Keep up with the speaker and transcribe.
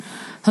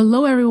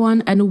Hello,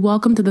 everyone, and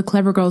welcome to the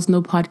Clever Girls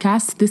Know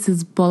podcast. This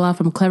is Bola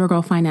from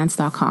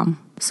clevergirlfinance.com.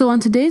 So on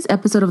today's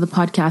episode of the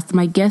podcast,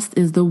 my guest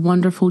is the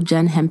wonderful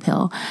Jen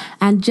Hemphill.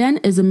 And Jen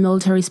is a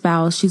military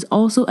spouse. She's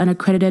also an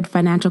accredited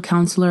financial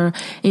counselor,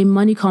 a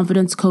money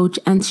confidence coach,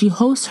 and she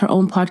hosts her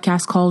own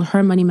podcast called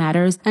Her Money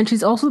Matters. And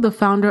she's also the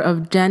founder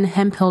of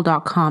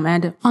jenhemphill.com.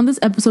 And on this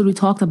episode, we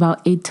talked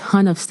about a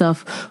ton of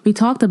stuff. We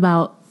talked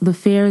about the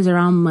fears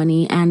around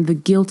money and the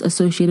guilt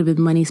associated with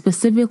money,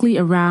 specifically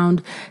around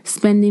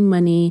spending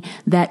money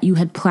that you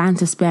had planned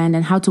to spend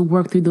and how to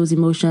work through those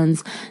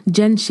emotions.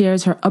 Jen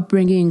shares her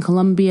upbringing in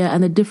Colombia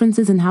and the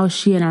differences in how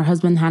she and her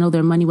husband handled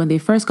their money when they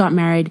first got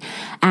married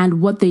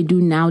and what they do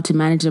now to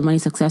manage their money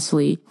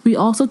successfully. We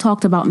also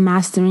talked about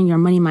mastering your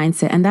money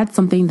mindset, and that's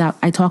something that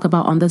I talk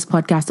about on this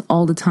podcast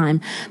all the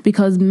time,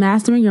 because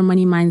mastering your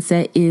money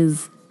mindset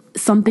is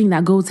something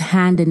that goes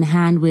hand in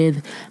hand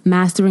with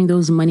mastering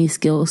those money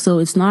skills. So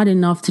it's not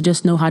enough to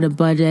just know how to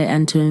budget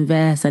and to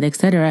invest and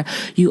etc.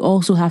 You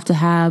also have to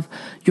have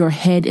your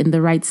head in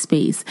the right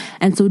space.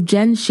 And so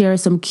Jen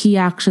shares some key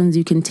actions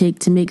you can take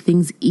to make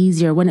things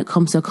easier when it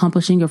comes to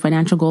accomplishing your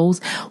financial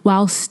goals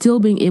while still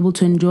being able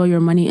to enjoy your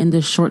money in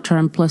the short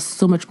term, plus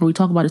so much more. We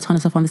talk about a ton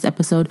of stuff on this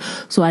episode,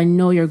 so I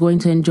know you're going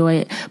to enjoy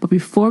it. But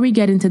before we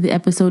get into the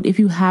episode, if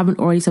you haven't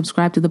already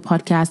subscribed to the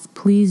podcast,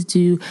 please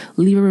do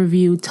leave a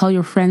review, tell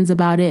your friends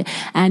about it,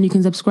 and you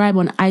can subscribe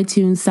on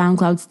iTunes,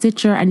 SoundCloud,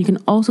 Stitcher, and you can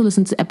also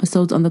listen to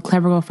episodes on the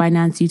Clever Girl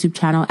Finance YouTube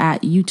channel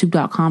at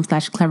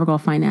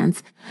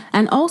youtube.com/clevergirlfinance.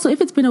 And also,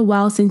 if it's been a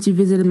while since you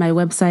visited my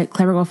website,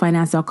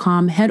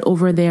 clevergirlfinance.com, head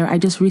over there. I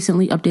just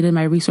recently updated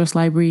my resource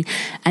library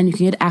and you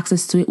can get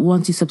access to it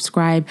once you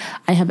subscribe.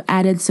 I have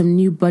added some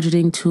new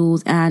budgeting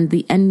tools, and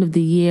the end of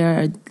the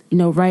year,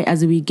 right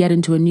as we get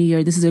into a new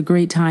year, this is a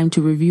great time to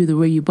review the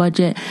way you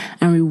budget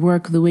and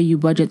rework the way you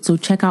budget. So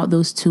check out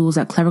those tools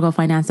at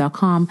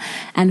clevergirlfinance.com.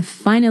 And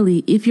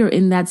finally, if you're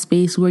in that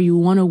space where you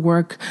want to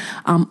work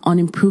on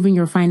improving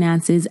your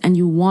finances and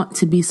you want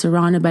to be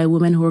surrounded by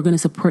women who are going to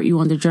support you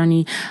on the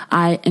journey,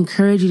 I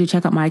encourage you to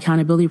check out my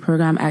accountability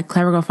program at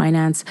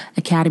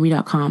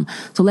clevergirlfinanceacademy.com.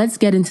 So let's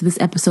get into this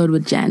episode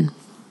with Jen.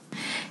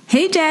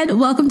 Hey, Jen,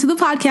 welcome to the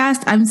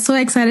podcast. I'm so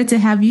excited to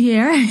have you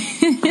here.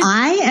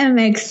 I am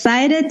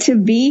excited to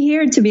be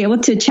here, to be able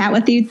to chat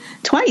with you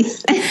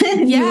twice.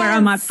 Yes. You were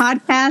on my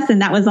podcast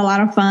and that was a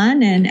lot of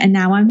fun. And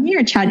now I'm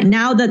here chatting.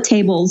 Now the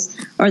tables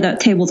are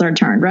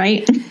turned,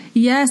 right?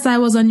 Yes, I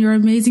was on your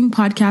amazing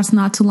podcast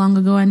not too long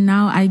ago, and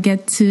now I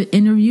get to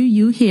interview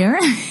you here.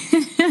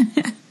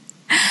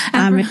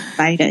 I'm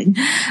excited.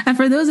 And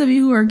for those of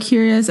you who are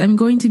curious, I'm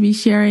going to be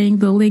sharing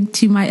the link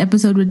to my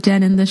episode with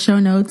Jen in the show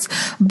notes.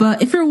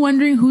 But if you're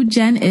wondering who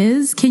Jen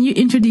is, can you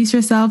introduce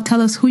yourself?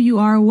 Tell us who you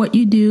are, what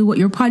you do, what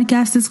your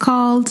podcast is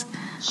called.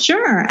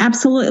 Sure,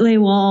 absolutely.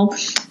 Well,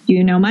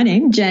 you know my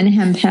name, Jen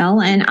Hemphill,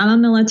 and I'm a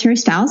military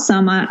spouse. So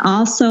I'm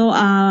also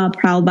a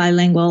proud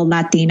bilingual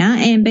Latina.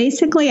 And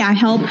basically, I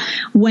help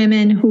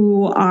women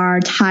who are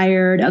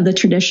tired of the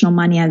traditional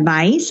money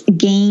advice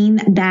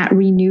gain that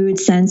renewed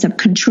sense of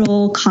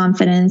control,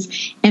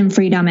 confidence, and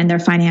freedom in their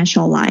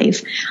financial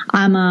life.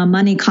 I'm a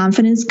money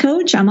confidence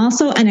coach. I'm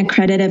also an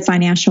accredited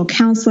financial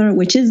counselor,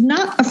 which is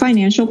not a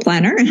financial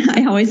planner.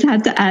 I always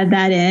had to add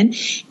that in.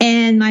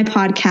 And my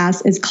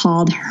podcast is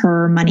called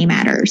Her Money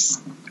Matters.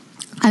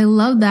 I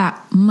love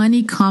that.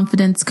 Money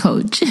confidence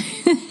coach.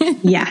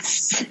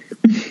 Yes.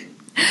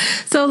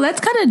 So let's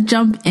kind of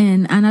jump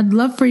in, and I'd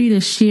love for you to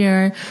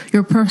share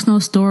your personal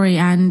story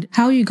and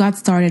how you got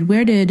started.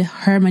 Where did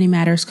Her Money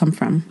Matters come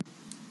from?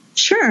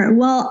 Sure.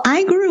 Well,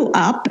 I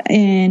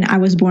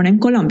was born in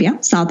Colombia,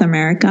 South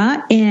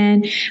America,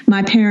 and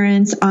my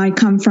parents, I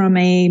come from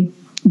a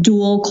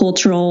dual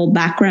cultural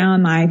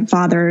background. My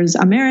father's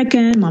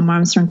American, my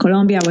mom's from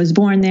Colombia. I was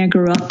born there,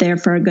 grew up there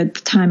for a good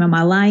time of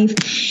my life.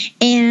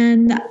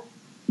 And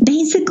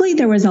basically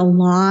there was a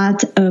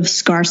lot of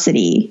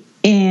scarcity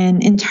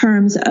in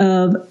terms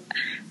of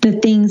the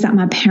things that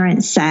my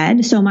parents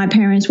said. So my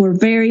parents were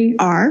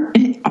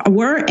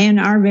and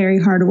are very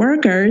hard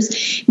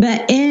workers.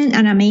 But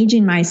and I'm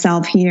aging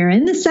myself here,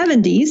 in the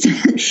 70s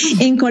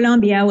in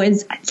Colombia,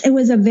 it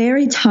was a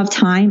very tough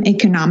time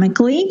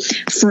economically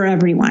for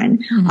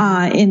everyone,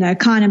 in the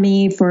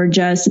economy, for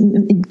just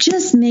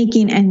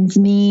making ends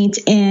meet.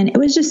 And it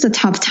was just a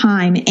tough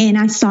time. And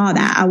I saw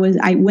that. I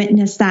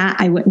witnessed that.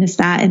 I witnessed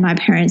that in my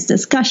parents'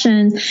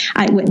 discussions.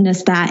 I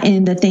witnessed that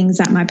in the things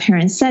that my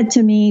parents said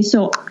to me.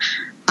 So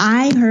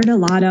I heard a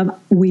lot of,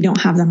 we don't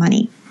have the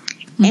money.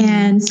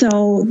 And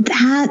so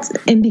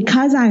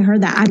because I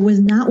heard that, I was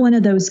not one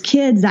of those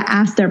kids that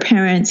asked their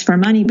parents for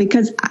money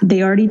because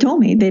they already told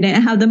me they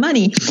didn't have the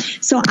money.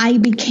 So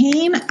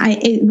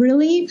it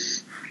really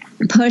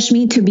pushed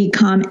me to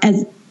become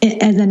as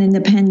an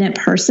independent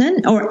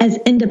person, or as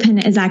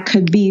independent as I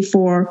could be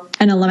for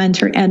an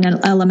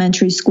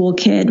elementary school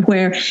kid,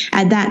 where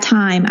at that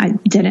time I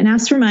didn't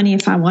ask for money.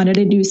 If I wanted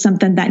to do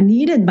something that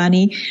needed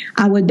money,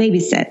 I would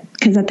babysit,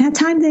 because at that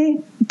time they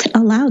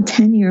allowed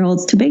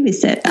 10-year-olds to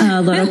babysit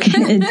little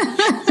kids.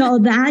 So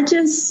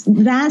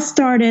that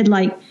started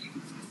like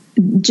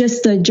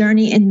just the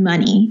journey in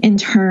money in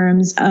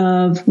terms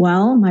of,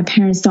 well, my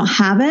parents don't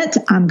have it.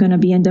 I'm going to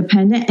be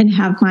independent and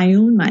have my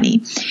own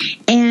money.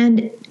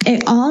 And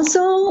it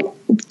also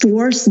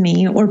forced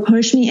me or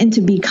pushed me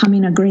into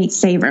becoming a great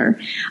saver.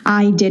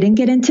 I didn't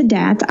get into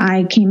debt.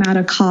 I came out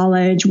of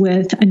college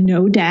with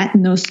no debt,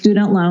 no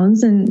student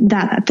loans, and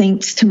that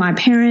thanks to my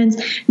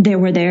parents. They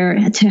were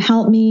there to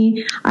help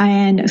me,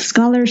 and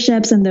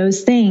scholarships and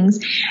those things.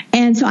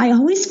 And so I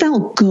always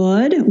felt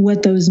good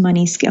with those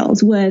money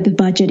skills, with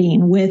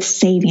budgeting, with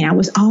saving. I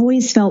was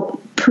always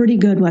felt pretty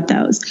good with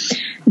those.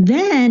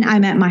 Then I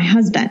met my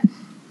husband.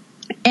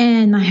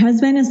 And my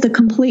husband is the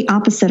complete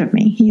opposite of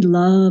me. He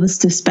loves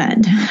to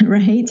spend,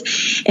 right?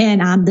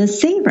 And I'm the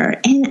saver.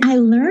 And I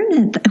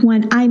learned that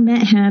when I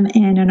met him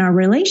and in our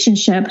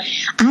relationship,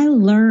 I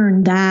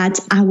learned that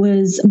I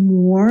was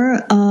more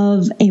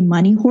of a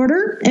money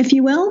hoarder, if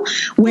you will,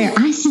 where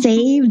I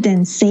saved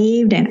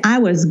and I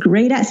was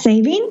great at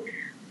saving,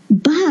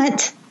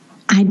 but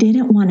I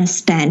didn't want to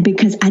spend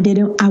because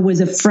I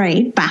was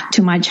afraid, back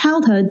to my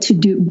childhood,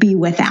 to be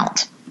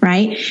without.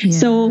 Right. Yeah.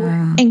 So,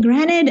 and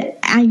granted,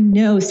 I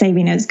know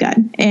saving is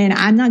good, and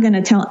I'm not going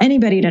to tell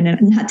anybody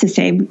not to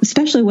save,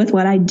 especially with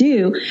what I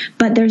do.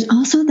 But there's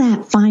also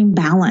that fine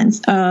balance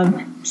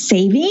of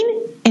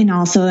saving and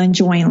also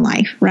enjoying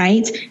life.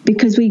 Right.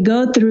 Because we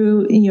go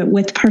through,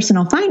 with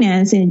personal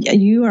finance, and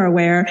you are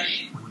aware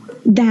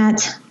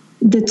that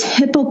the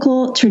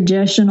typical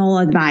traditional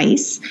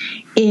advice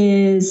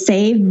is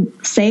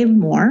save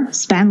more,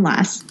 spend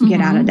less,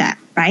 get out of debt.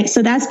 Right.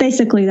 So that's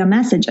basically the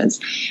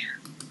messages.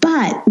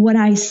 But what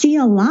I see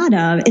a lot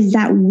of is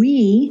that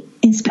we,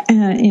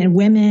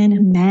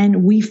 women,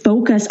 men, we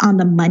focus on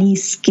the money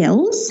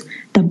skills,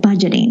 the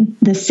budgeting,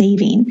 the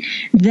saving,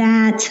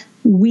 that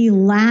we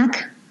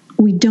lack.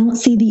 We don't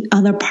see the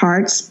other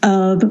parts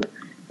of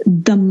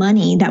the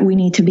money that we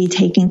need to be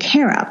taken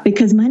care of,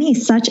 because money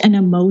is such an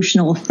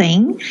emotional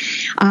thing.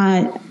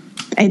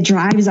 It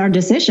drives our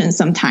decisions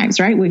sometimes,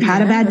 right? We've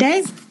had a bad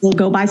day. We'll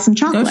go buy some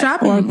chocolate. Go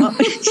shopping.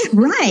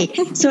 Right.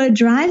 So it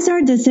drives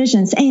our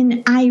decisions.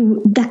 And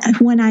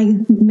when I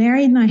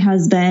married my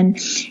husband,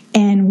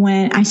 and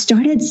when I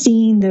started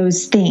seeing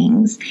those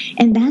things,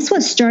 and that's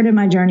what started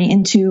my journey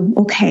into,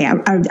 okay,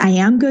 I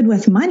am good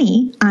with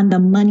money on the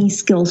money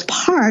skills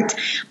part,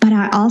 but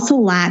I also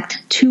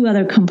lacked two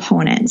other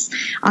components,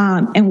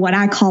 and what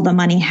I call the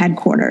money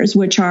headquarters,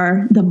 which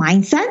are the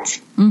mindset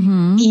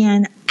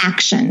and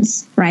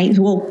actions, right?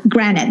 Well,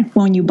 granted,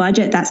 when you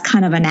budget, that's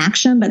kind of an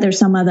action, but there's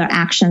some other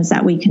actions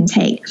that we can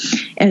take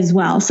as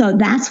well. So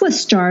that's what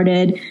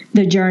started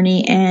the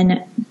journey,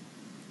 and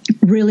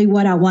really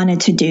what I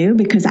wanted to do,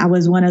 because I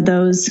was one of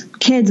those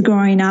kids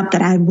growing up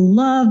that I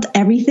loved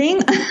everything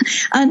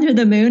under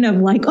the moon of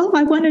like, oh,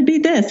 I want to be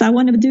this, I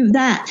want to do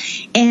that.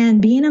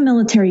 And being a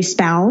military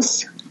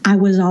spouse, I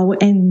was always,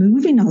 and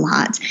moving a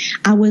lot,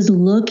 I was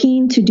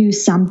looking to do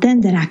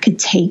something that I could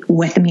take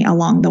with me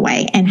along the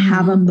way and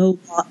have a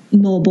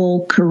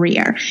mobile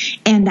career.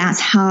 And that's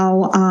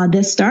how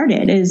this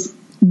started, is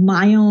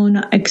my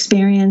own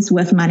experience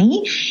with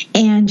money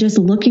and just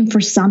looking for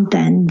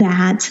something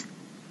that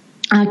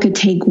I could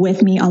take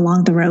with me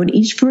along the road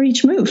for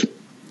each move.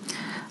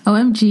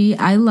 OMG,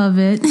 I love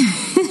it.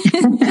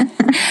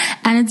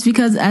 And it's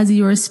because as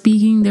you were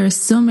speaking, there's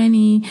so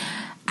many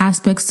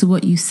aspects to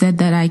what you said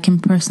that I can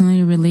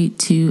personally relate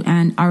to,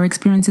 and our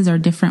experiences are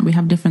different. We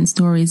have different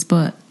stories,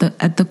 but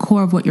at the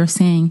core of what you're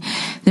saying,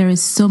 there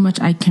is so much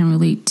I can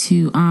relate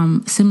to.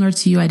 Similar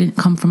to you, I didn't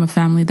come from a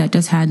family that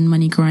just had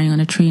money growing on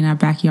a tree in our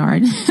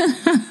backyard.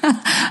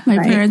 My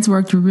parents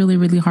worked really,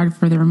 really hard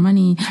for their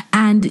money.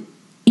 And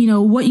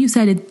what you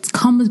said, it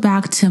comes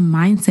back to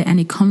mindset, and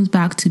it comes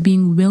back to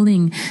being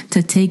willing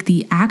to take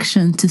the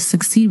action to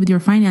succeed with your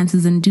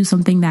finances and do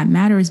something that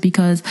matters,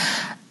 because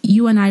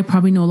you and I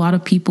probably know a lot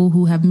of people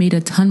who have made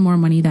a ton more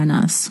money than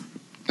us,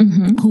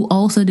 who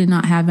also did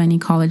not have any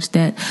college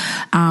debt,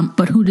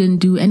 but who didn't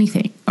do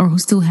anything, or who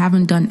still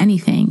haven't done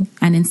anything,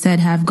 and instead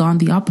have gone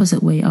the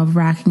opposite way of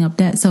racking up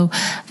debt. So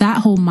that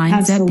whole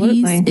mindset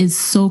piece is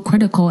so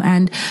critical.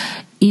 And,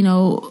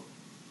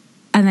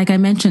 and like I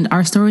mentioned,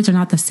 our stories are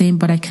not the same,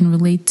 but I can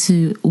relate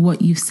to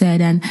what you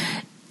said. And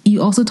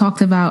you also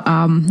talked about,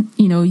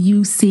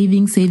 you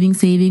saving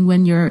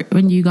when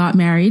you got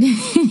married.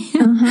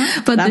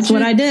 But that's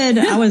what I did.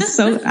 I was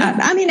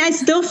I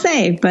still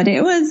save, but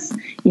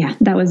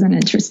that was an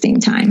interesting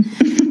time.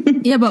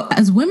 Yeah, but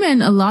as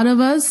women, a lot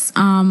of us,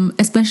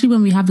 especially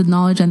when we have the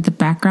knowledge and the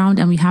background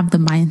and we have the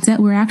mindset,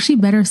 we're actually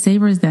better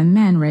savers than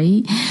men,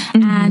 right?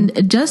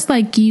 And just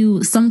like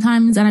you,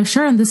 sometimes, and I've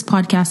shared on this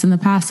podcast in the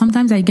past,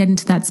 sometimes I get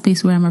into that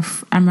space where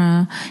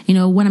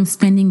when I'm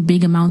spending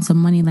big amounts of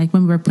money, like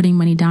when we're putting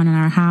money down in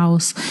our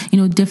house,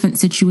 different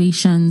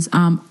situations,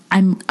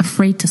 I'm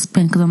afraid to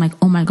spend, because I'm like,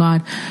 oh my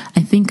God,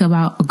 I think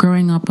about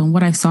growing up and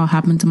what I saw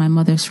happen to my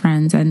mother's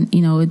friends. And,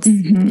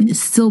 it's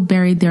still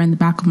buried there in the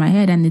back of my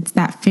head. And it's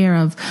that fear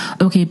of,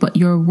 okay, but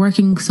you're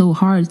working so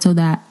hard so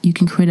that you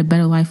can create a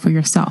better life for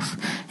yourself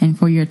and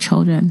for your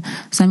children.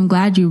 So I'm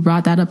glad you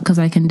brought that up, because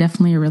I can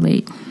definitely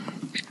relate.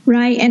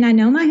 Right. And I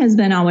know my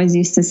husband always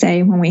used to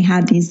say when we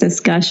had these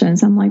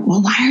discussions, I'm like,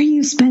 well, why are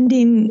you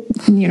spending?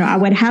 I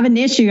would have an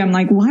issue. I'm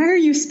like, why are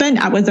you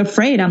spending? I was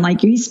afraid. I'm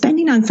like, you're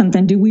spending on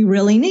something. Do we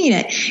really need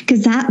it?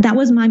 Because that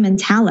was my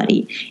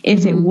mentality.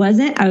 If it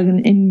wasn't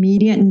an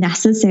immediate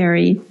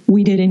necessary,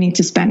 we didn't need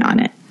to spend on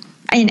it.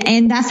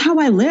 And that's how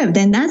I lived.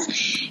 And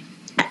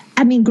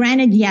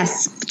granted,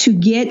 yes, to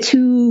get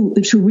to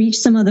reach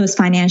some of those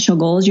financial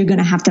goals, you're going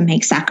to have to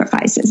make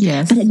sacrifices.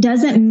 Yes. But it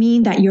doesn't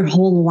mean that your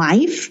whole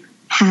life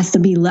has to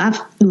be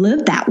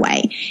lived that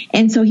way.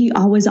 And so he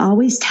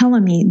always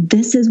telling me,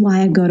 this is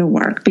why I go to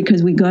work,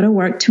 because we go to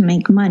work to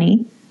make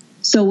money.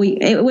 So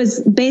it was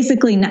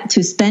basically not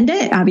to spend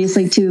it,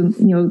 obviously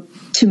to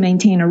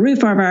maintain a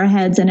roof over our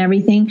heads and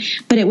everything,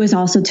 but it was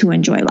also to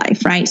enjoy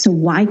life, right? So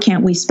why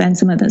can't we spend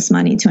some of this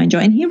money to enjoy?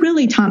 And he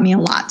really taught me a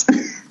lot.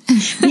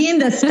 Being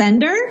the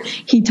spender,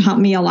 he taught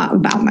me a lot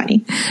about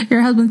money.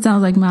 Your husband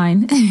sounds like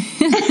mine.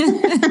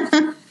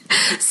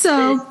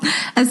 So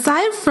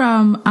aside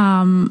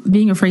from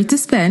being afraid to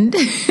spend,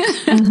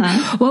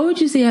 what would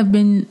you say have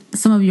been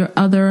some of your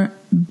other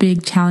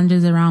big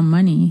challenges around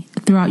money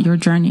throughout your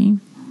journey?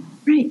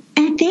 Right.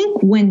 I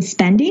think when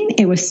spending,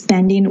 it was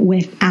spending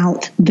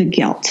without the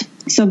guilt.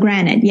 So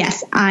granted,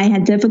 yes, I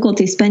had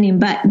difficulty spending,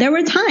 but there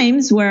were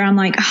times where I'm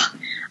like,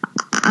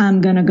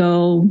 I'm going to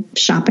go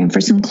shopping for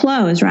some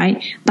clothes,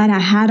 right? But I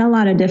had a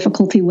lot of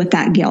difficulty with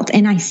that guilt.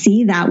 And I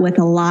see that with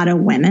a lot of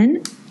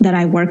women that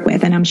I work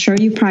with. And I'm sure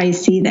you probably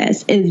see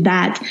this, is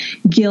that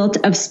guilt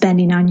of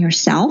spending on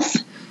yourself,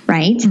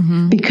 right?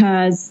 Mm-hmm.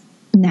 Because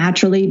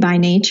naturally, by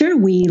nature,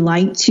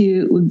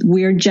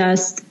 we're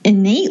just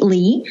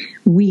innately,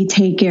 we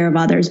take care of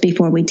others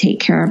before we take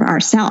care of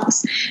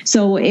ourselves.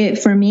 So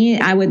for me,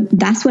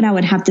 that's what I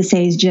would have to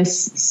say, is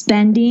just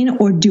spending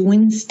or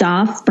doing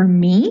stuff for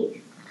me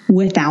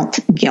without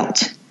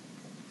guilt.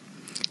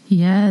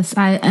 Yes,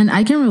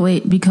 I can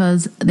relate,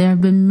 because there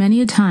have been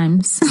many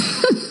times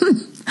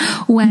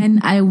when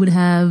I would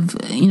have,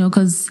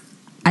 because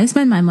I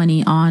spend my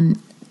money on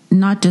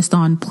not just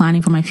on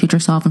planning for my future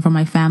self and for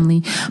my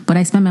family, but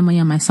I spend my money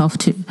on myself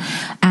too.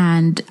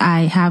 And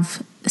I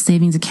have a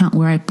savings account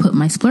where I put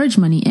my splurge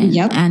money in.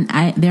 Yep. And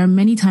there are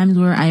many times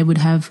where I would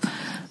have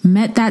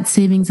met that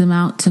savings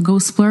amount to go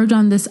splurge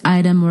on this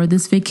item or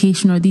this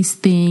vacation or these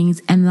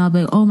things. And I'll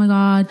be like, oh my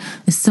God,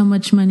 there's so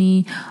much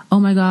money. Oh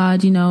my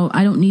God,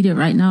 I don't need it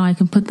right now. I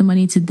can put the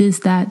money to this,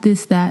 that.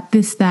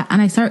 And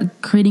I start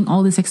creating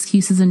all these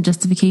excuses and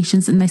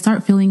justifications, and I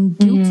start feeling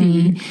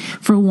guilty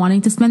for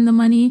wanting to spend the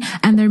money.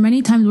 And there are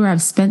many times where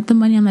I've spent the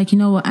money. I'm like, you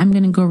know what? I'm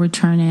going to go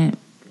return it.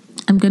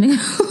 I'm going to.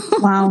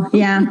 Wow.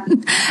 Yeah.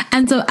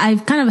 And so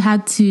I've kind of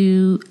had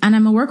to, and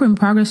I'm a work in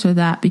progress with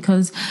that,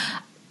 because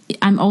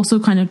I'm also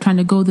kind of trying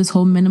to go this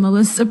whole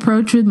minimalist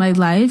approach with my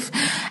life.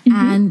 Mm-hmm.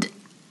 And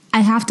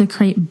I have to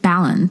create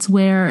balance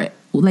where,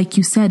 like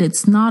you said,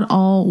 it's not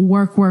all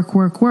work.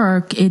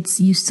 It's,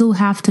 you still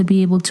have to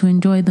be able to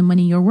enjoy the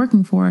money you're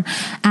working for.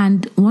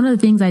 And one of the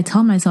things I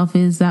tell myself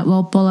is that,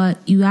 well, Bola,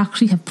 you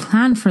actually have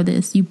planned for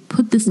this. You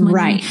put this money,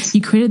 right.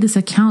 You created this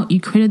account, you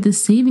created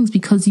this savings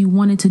because you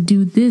wanted to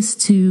do this,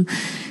 to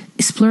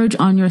splurge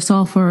on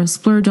yourself or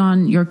splurge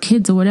on your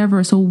kids or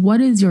whatever. So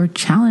what is your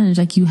challenge?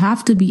 Like, you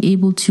have to be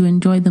able to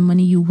enjoy the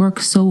money you work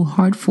so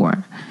hard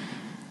for.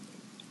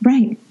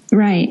 Right.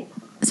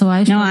 So I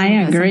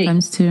agree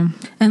sometimes too.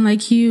 And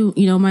like you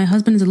my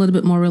husband is a little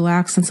bit more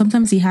relaxed, and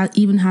sometimes he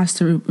even has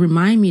to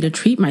remind me to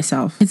treat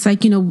myself. It's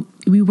like,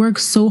 we work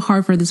so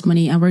hard for this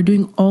money and we're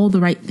doing all the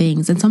right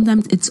things. And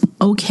sometimes it's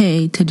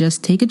okay to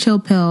just take a chill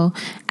pill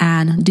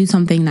and do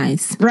something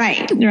nice.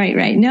 Right.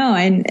 No,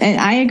 and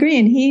I agree.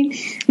 And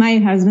my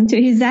husband too,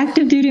 he's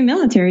active duty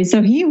military,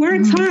 so he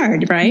works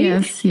hard, right?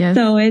 Yes.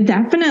 So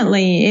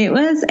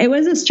it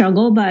was a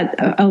struggle,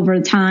 but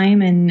over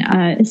time, and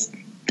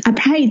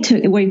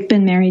we've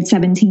been married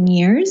 17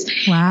 years.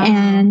 Wow.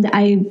 And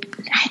I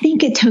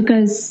think it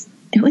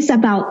was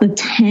about the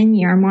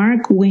 10-year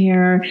mark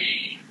where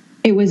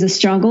it was a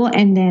struggle.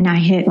 And then I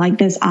hit like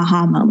this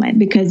aha moment,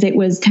 because it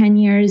was 10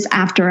 years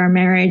after our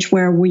marriage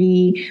where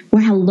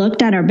I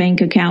looked at our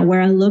bank account,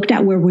 where I looked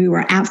at where we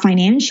were at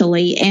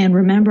financially. And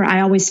remember,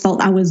 I always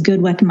felt I was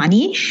good with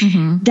money,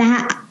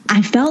 that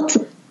I felt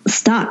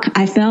stuck.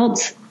 I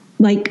felt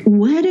like,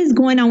 what is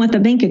going on with the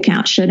bank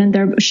account?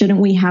 Shouldn't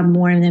we have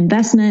more in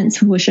investments?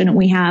 Shouldn't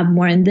we have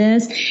more in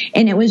this?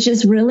 And it was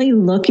just really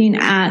looking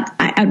at,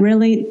 I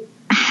really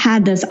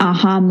had this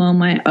aha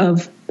moment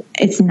of,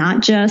 it's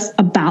not just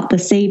about the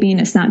saving.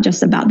 It's not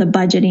just about the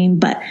budgeting,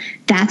 but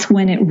that's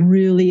when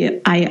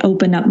I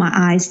opened up my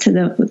eyes to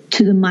the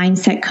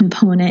mindset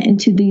component and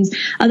to these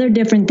other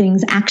different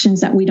things,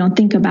 actions that we don't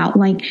think about,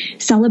 like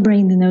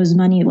celebrating those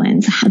money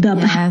wins,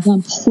 the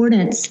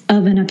importance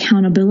of an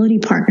accountability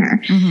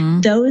partner,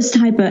 those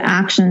type of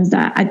actions,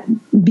 that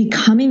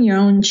becoming your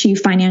own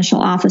chief financial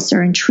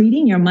officer and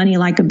treating your money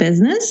like a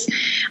business.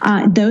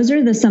 Those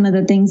are some of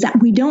the things that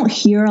we don't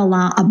hear a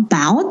lot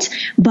about,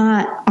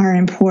 but are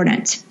important.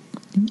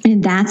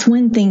 And that's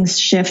when things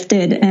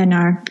shifted in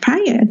our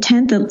probably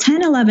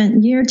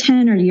 11, year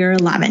 10 or year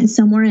 11,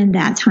 somewhere in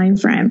that time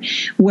frame,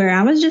 where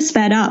I was just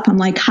fed up. I'm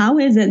like, how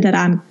is it that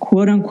I'm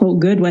quote unquote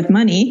good with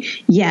money,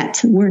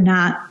 yet we're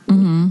not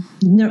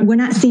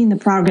seeing the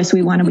progress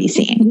we want to be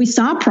seeing. We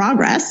saw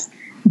progress,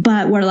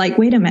 but we're like,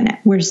 wait a minute,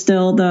 we're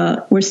still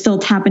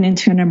tapping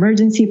into an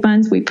emergency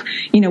funds. We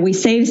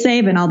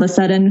save, and all of a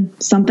sudden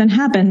something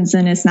happens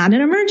and it's not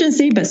an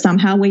emergency, but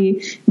somehow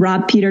we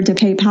rob Peter to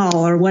pay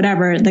Paul or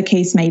whatever the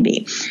case may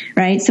be.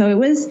 Right. So it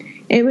was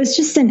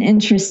just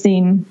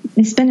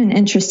it's been an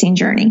interesting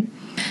journey.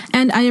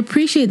 And I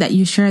appreciate that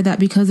you share that,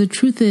 because the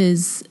truth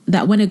is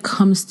that when it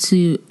comes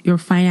to your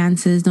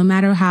finances, no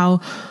matter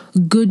how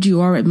good you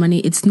are at money,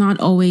 it's not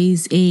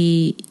always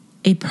a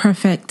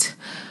perfect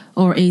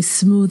or a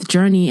smooth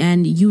journey.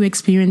 And you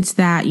experienced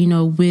that,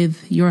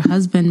 with your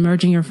husband,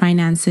 merging your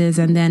finances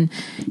and then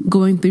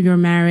going through your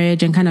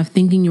marriage and kind of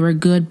thinking you were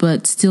good,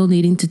 but still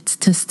needing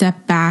to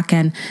step back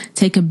and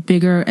take a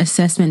bigger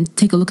assessment,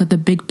 take a look at the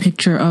big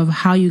picture of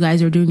how you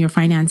guys are doing your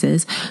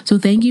finances. So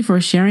thank you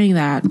for sharing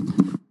that.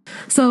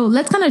 So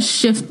let's kind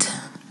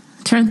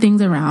of turn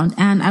things around.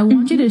 And I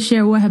want you to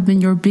share what have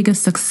been your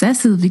biggest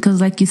successes, because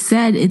like you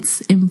said,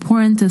 it's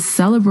important to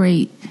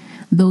celebrate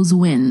those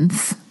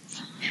wins.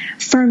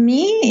 For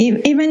me,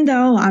 even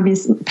though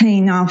obviously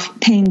paying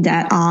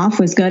debt off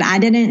was good, I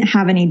didn't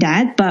have any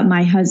debt, but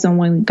my husband,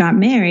 when we got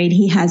married,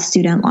 he had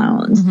student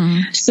loans.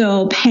 Mm-hmm.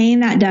 So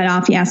paying that debt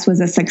off, yes, was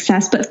a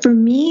success. But for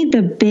me,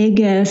 the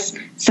biggest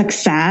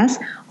success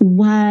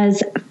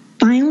was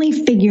finally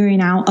figuring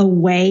out a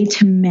way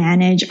to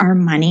manage our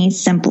money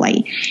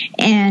simply.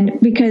 And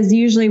because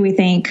usually we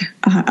think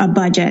a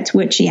budget,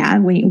 which,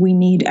 we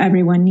need,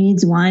 everyone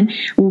needs one,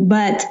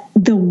 but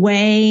the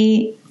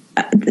way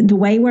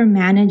we're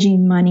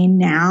managing money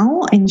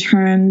now in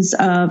terms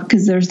of,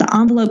 because there's the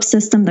envelope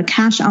system, the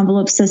cash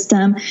envelope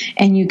system,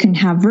 and you can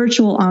have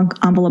virtual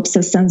envelope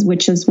systems,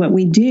 which is what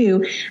we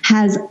do,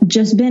 has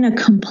just been a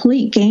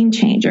complete game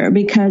changer.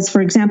 Because,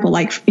 for example,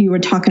 like you were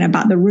talking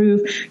about the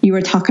roof, you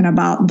were talking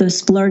about the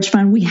splurge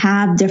fund. We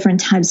have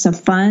different types of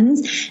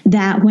funds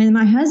that when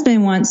my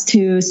husband wants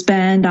to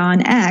spend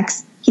on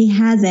X, he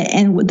has it.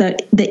 And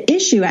the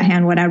issue at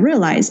hand, what I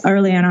realized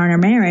early on in our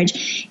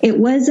marriage, it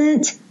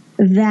wasn't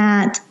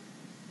that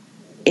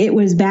it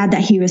was bad that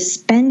he was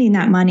spending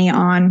that money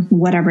on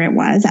whatever it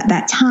was at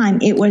that time.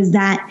 It was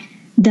that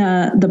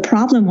the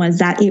problem was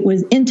that it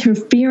was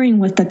interfering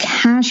with the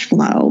cash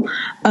flow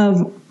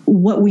of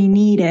what we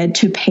needed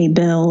to pay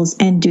bills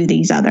and do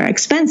these other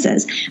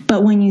expenses.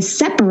 But when you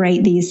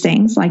separate these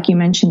things, like you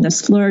mentioned, the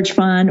splurge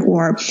fund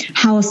or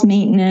house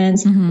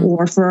maintenance,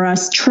 or for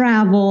us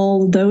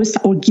travel, those,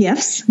 or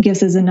gifts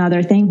is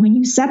another thing. When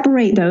you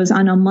separate those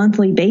on a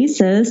monthly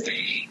basis,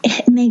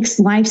 it makes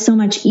life so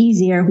much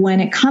easier when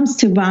it comes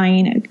to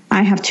buying.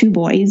 I have two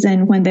boys,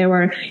 and when they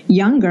were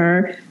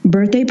younger,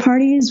 birthday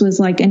parties was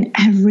like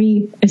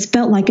it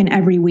felt like an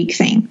every week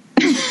thing.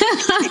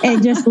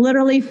 It just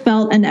literally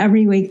felt an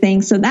every week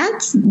thing. So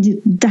that's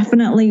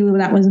definitely,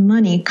 that was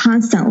money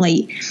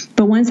constantly.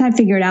 But once I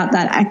figured out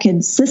that I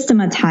could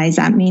systematize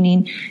that,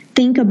 meaning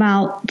think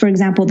about, for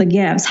example, the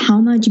gifts, how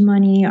much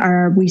money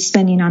are we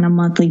spending on a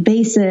monthly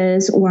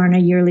basis or on a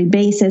yearly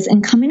basis,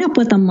 and coming up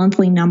with a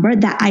monthly number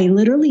that I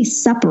literally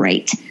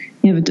separate,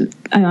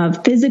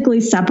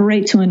 physically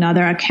separate to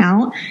another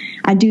account.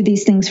 I do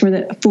these things for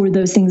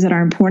those things that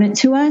are important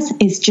to us.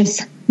 It's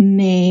just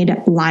made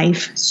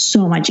life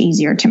so much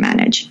easier to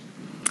manage.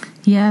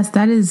 Yes,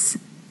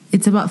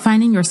 it's about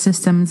finding your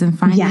systems and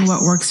finding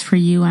what works for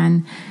you.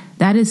 And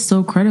that is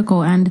so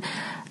critical. And,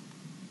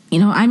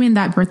 I'm in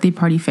that birthday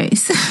party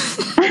phase.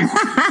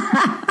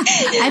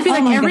 I feel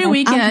like every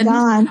weekend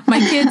my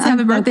kids have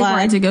a birthday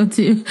party to go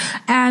to.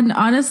 And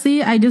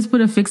honestly, I just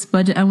put a fixed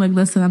budget. I'm like,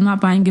 listen, I'm not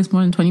buying gifts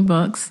more than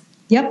 $20.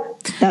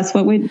 Yep. That's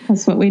what we do.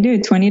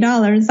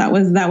 $20.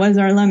 That was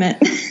our limit.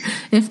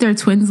 If they're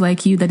twins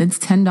like you, then it's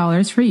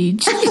 $10 for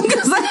each,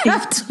 because I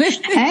have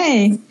twins.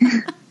 Hey.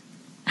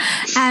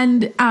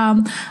 And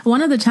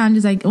one of the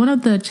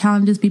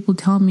challenges people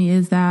tell me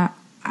is that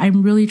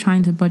I'm really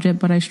trying to budget,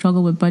 but I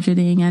struggle with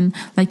budgeting. And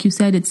like you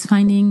said, it's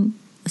finding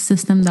a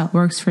system that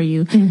works for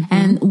you. Mm-hmm.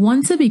 And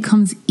once it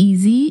becomes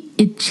easy,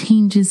 it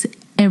changes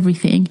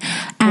everything.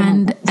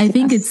 And I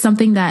think it's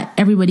something that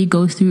everybody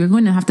goes through. You're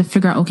going to have to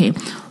figure out, okay,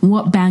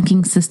 what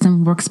banking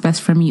system works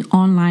best for me,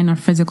 online or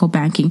physical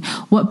banking?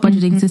 What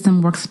budgeting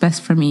system works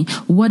best for me?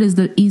 What is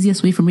the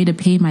easiest way for me to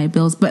pay my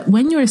bills? But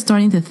when you're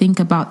starting to think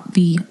about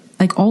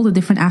all the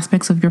different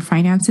aspects of your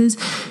finances,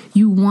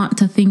 you want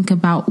to think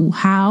about,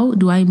 how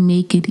do I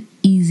make it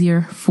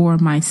easier for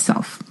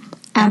myself?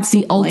 That's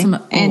the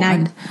ultimate goal.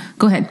 And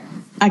go ahead.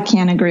 I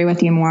can't agree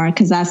with you more,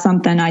 because that's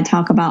something I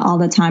talk about all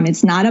the time.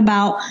 It's not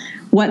about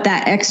what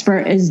that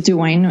expert is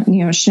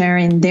doing,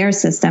 sharing their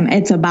system.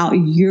 It's about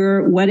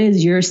what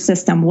is your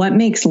system? What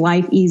makes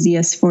life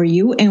easiest for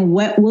you? And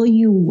what will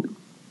you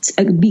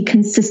be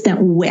consistent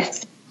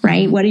with,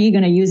 right? What are you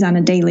going to use on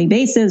a daily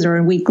basis or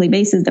a weekly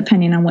basis,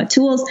 depending on what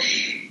tools?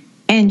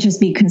 and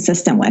just be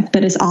consistent with.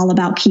 But it's all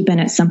about keeping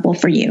it simple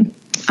for you.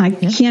 I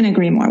can't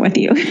agree more with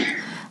you.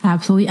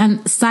 Absolutely. And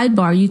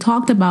sidebar, you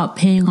talked about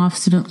paying off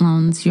student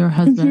loans, your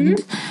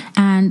husband,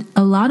 and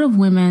a lot of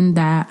women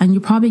and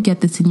you probably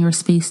get this in your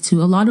space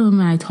too, a lot of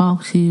women I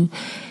talk to,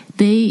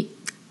 they,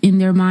 in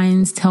their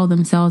minds, tell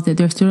themselves that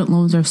their student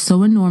loans are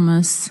so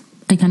enormous.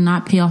 I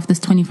cannot pay off this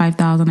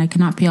 $25,000. I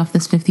cannot pay off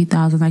this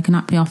 $50,000. I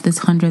cannot pay off this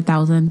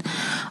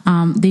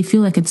 $100,000. They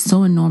feel like it's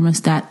so enormous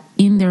that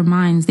in their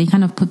minds, they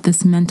kind of put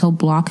this mental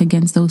block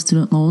against those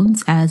student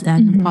loans as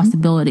an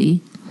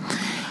impossibility.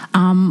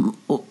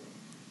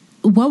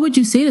 What would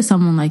you say to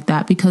someone like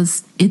that?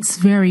 Because it's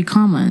very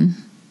common.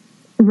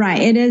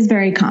 Right. It is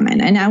very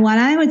common. And what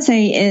I would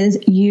say is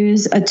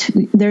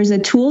there's a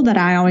tool that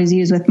I always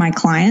use with my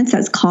clients.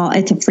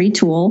 It's a free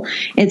tool.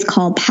 It's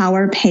called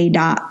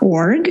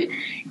powerpay.org.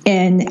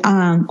 And,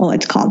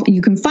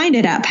 you can find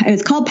it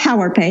it's called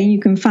PowerPay. You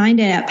can find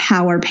it at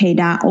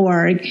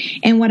powerpay.org.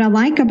 And what I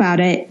like about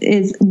it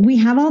is we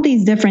have all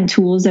these different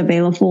tools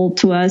available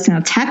to us.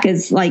 Tech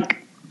is like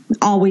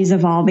always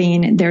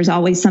evolving. There's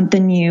always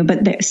something new,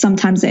 but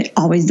sometimes it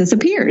always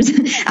disappears.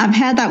 I've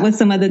had that with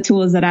some of the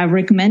tools that I've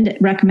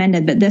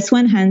recommended, but this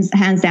one hands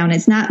down,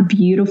 it's not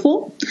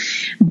beautiful,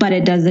 but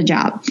it does the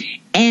job.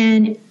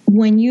 And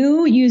when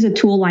you use a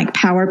tool like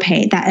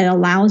PowerPay, that it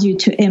allows you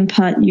to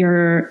input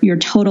your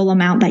total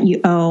amount that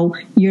you owe,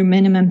 your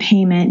minimum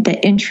payment,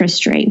 the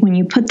interest rate. When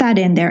you put that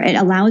in there, it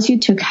allows you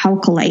to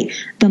calculate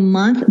the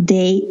month,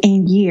 day,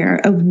 and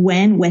year of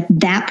when, with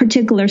that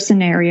particular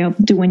scenario,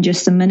 doing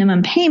just the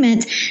minimum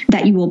payment,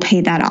 that you will pay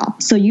that off.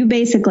 So you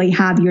basically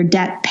have your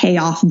debt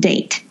payoff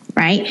date.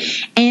 Right.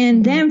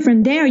 And then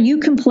from there, you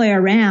can play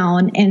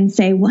around and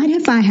say, what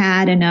if I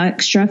had an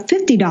extra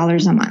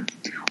 $50 a month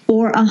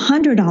or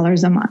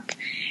 $100 a month?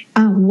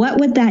 What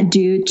would that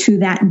do to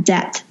that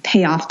debt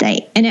payoff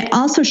date? And it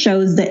also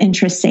shows the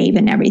interest save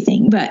and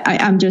everything, but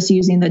I'm just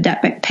using the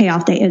debt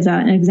payoff date as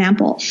an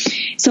example.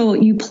 So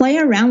you play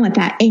around with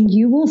that and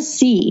you will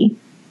see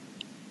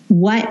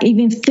what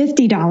even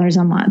 $50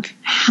 a month,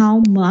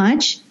 how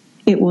much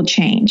it will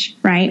change,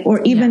 right?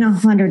 Or even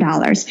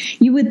 $100.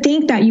 You would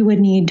think that you would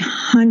need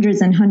hundreds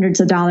and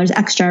hundreds of dollars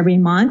extra every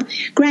month.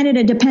 Granted,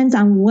 it depends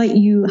on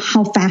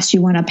how fast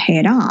you want to pay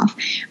it off.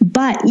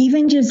 But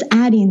even just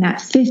adding that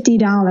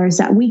 $50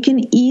 that we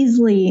can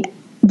easily,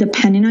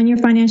 depending on your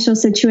financial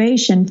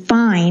situation,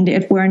 find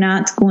if we're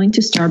not going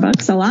to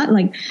Starbucks a lot.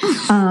 Like,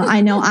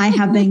 I know I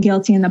have been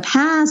guilty in the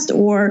past,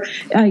 or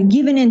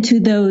given into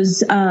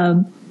those,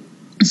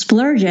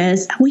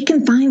 splurges, we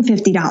can find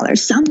 $50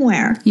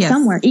 somewhere,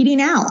 eating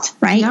out,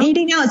 right? Yep.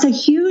 Eating out, it's a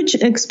huge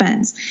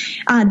expense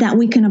that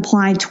we can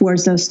apply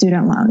towards those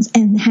student loans.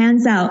 And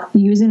hands out,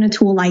 using a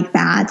tool like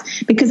that,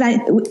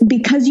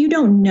 because you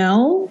don't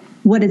know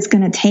what it's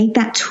going to take,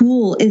 that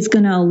tool is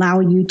going to allow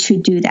you to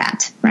do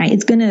that, right?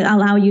 It's going to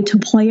allow you to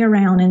play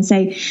around and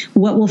say,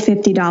 what will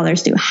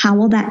 $50 do? How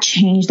will that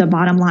change the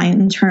bottom line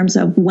in terms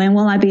of when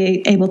will I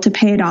be able to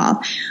pay it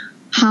off?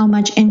 How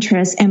much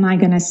interest am I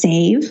going to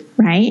save,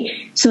 right?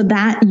 So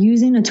that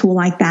using a tool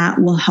like that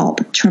will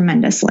help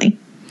tremendously.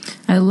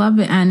 I love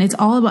it. And it's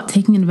all about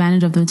taking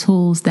advantage of the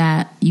tools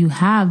that you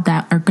have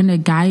that are going to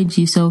guide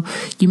you. So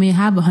you may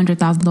have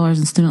 $100,000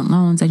 in student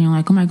loans and you're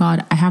like, oh my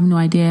God, I have no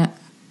idea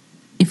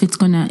if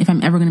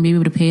I'm ever going to be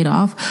able to pay it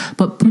off.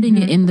 But putting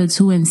it in the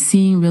tool and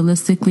seeing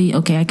realistically,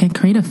 okay, I can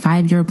create a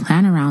 5-year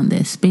plan around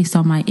this based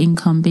on my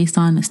income, based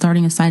on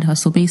starting a side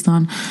hustle, based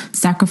on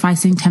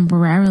sacrificing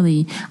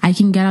temporarily. I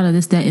can get out of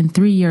this debt in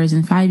 3 years,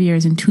 in 5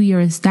 years, in 2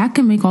 years. That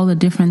can make all the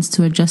difference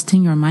to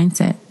adjusting your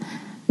mindset.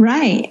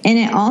 Right. And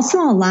it also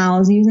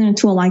allows, using a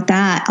tool like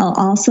that,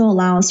 also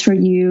allows for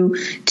you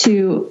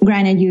to,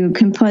 granted, you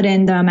can put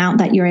in the amount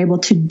that you're able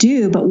to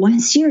do, but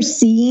once you're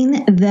seeing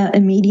the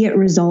immediate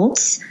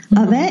results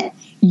of it,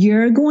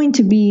 you're going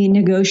to be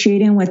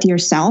negotiating with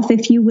yourself,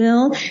 if you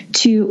will,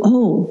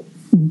 to,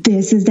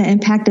 this is the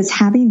impact it's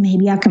having.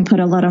 Maybe I can put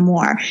a little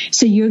more.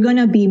 So you're going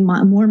to be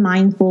more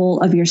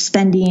mindful of your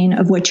spending,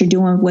 of what you're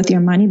doing with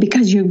your money,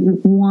 because you're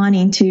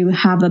wanting to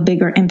have a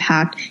bigger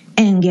impact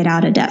and get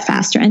out of debt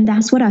faster. And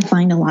that's what I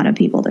find a lot of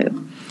people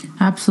do.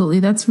 Absolutely.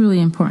 That's really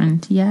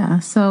important. Yeah.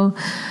 So,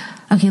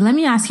 okay, let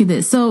me ask you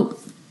this. So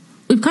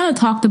we've kind of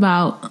talked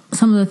about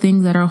some of the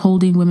things that are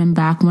holding women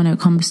back when it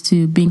comes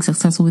to being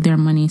successful with their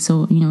money.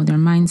 So, their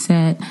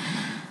mindset,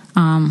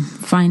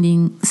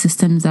 finding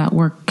systems that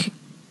work,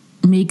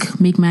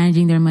 make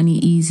managing their money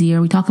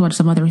easier. We talked about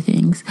some other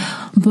things,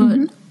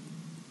 but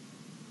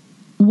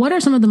what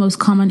are some of the most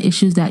common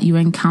issues that you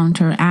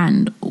encounter,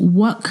 and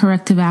what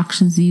corrective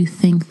actions do you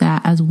think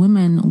that as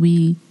women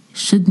we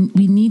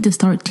need to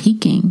start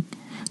taking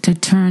to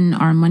turn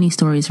our money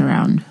stories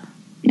around?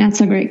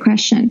 That's a great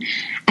question.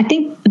 I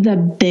think the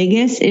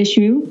biggest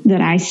issue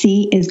that I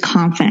see is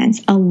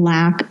confidence, a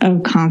lack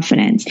of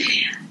confidence.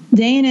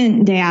 Day in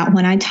and day out,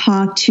 when I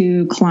talk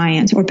to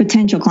clients or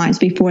potential clients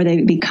before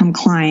they become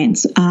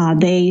clients,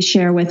 they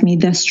share with me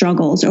the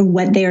struggles or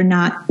what they're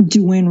not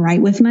doing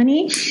right with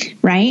money,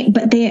 right?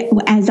 But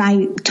as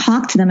I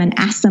talk to them and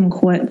ask them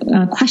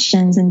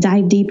questions and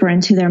dive deeper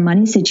into their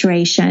money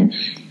situation,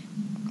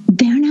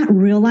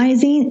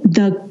 realizing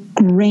the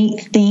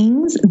great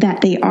things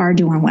that they are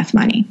doing with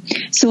money.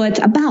 So it's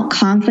about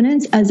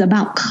confidence, as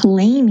about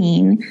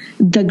claiming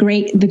the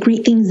great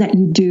things that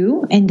you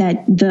do, and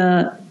that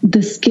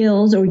the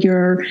skills or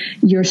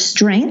your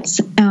strengths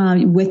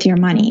with your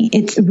money.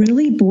 It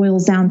really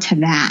boils down to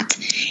that.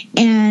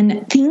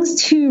 And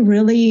things to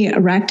really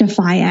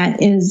rectify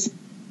it is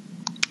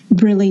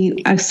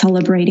really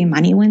celebrating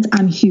money wins.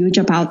 I'm huge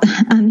on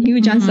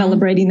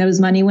celebrating those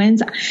money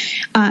wins,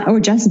 or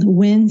just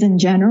wins in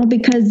general,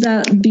 because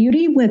the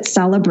beauty with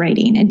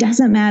celebrating, it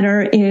doesn't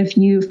matter if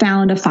you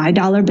found a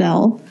 $5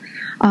 bill,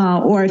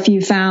 or if you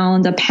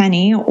found a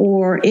penny,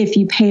 or if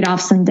you paid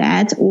off some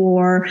debt,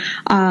 or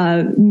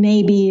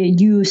maybe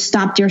you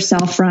stopped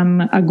yourself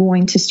from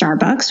going to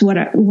Starbucks,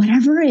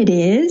 whatever it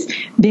is,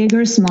 big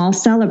or small,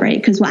 celebrate.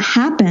 Because what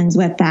happens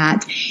with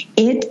that,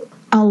 it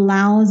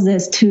allows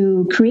this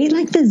to create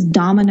like this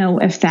domino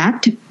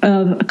effect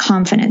of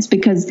confidence,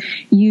 because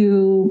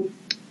you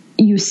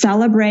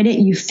celebrate it,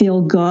 you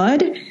feel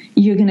good,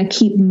 you're going to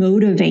keep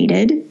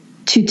motivated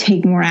to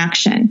take more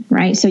action,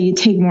 right? So you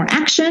take more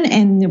action,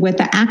 and with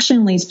the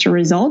action leads to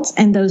results,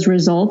 and those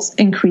results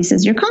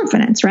increases your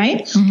confidence,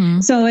 right?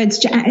 Mm-hmm. So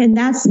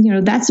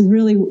that's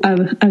really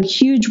a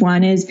huge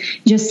one, is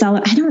just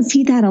celebrate. I don't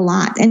see that a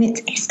lot, and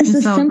it's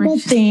a simple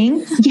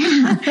thing.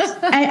 Yeah.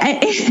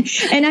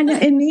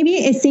 And maybe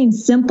it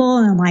seems simple,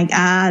 and I'm like,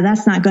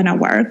 that's not going to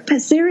work.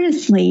 But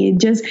seriously,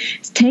 just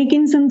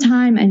taking some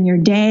time in your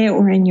day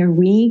or in your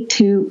week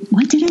to,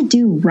 what did I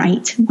do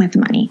right with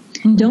money?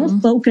 Mm-hmm. Don't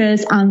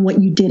focus on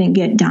what you didn't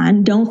get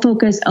done. Don't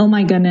focus, oh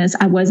my goodness,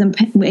 I wasn't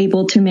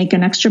able to make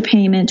an extra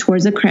payment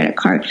towards a credit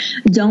card.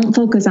 Don't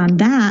focus on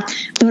that,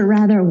 but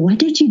rather, what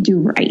did you do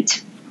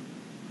right?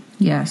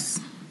 Yes,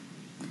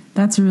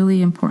 that's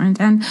really important.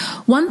 And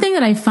one thing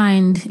that I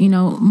find,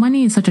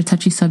 money is such a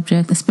touchy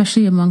subject,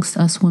 especially amongst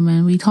us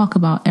women. We talk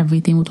about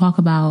everything. We talk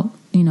about,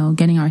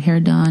 getting our hair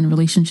done,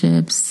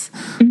 relationships,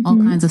 mm-hmm. all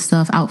kinds of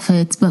stuff,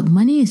 outfits, but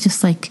money is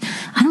just like,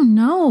 I don't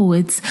know.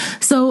 It's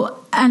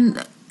so,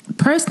 and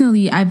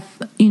personally, I've,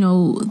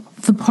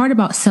 the part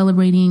about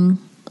celebrating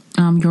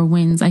your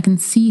wins, I can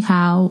see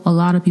how a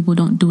lot of people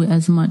don't do it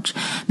as much,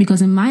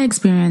 because in my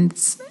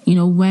experience,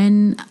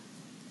 when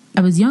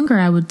I was younger,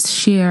 I would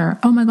share,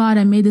 oh my God,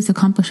 I made this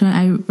accomplishment.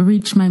 I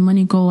reached my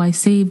money goal. I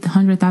saved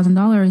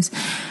 $100,000.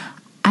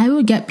 I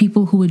would get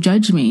people who would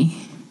judge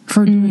me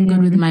for doing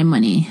good with my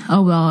money.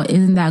 Oh, well,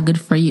 isn't that good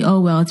for you?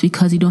 Oh, well, it's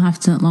because you don't have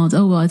student loans.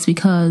 Oh, well, it's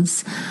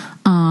because,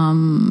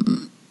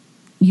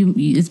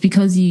 it's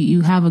because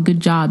you have a good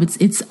job.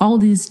 It's all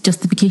these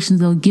justifications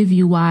they'll give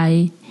you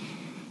why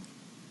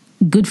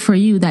good for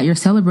you that you're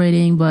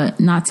celebrating, but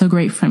not so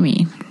great for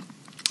me.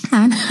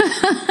 And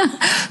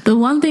the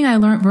one thing I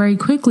learned very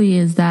quickly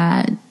is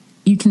that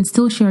you can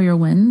still share your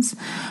wins,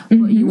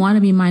 mm-hmm. but you want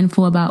to be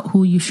mindful about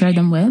who you share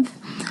them with.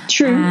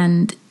 True.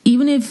 And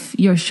even if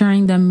you're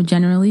sharing them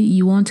generally,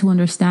 you want to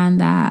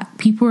understand that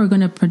people are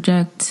going to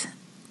project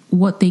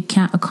what they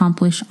can't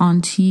accomplish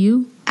onto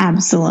you.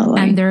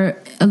 Absolutely. And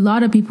a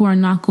lot of people are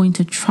not going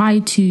to try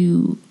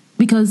to,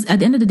 because at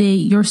the end of the day,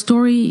 your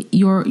story,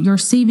 your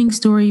saving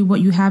story, what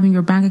you have in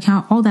your bank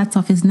account, all that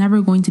stuff is never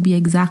going to be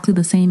exactly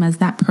the same as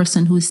that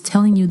person who is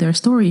telling you their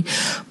story.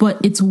 But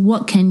it's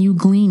what can you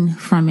glean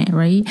from it,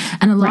 right?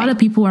 And a lot of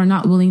people are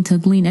not willing to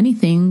glean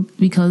anything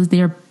because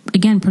they're,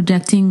 again,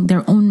 projecting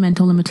their own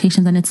mental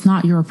limitations, and it's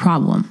not your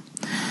problem.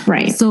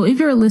 Right. So if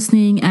you're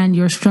listening and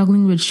you're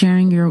struggling with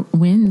sharing your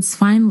wins,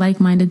 find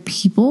like-minded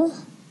people.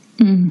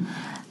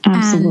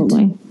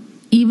 Absolutely. And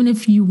even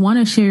if you want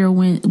to share your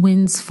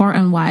wins far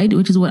and wide,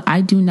 which is what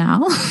I do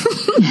now,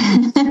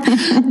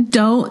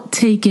 don't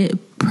take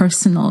it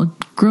personal.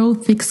 Grow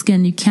thick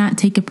skin. You can't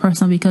take it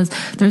personal, because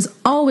there's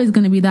always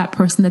going to be that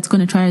person that's going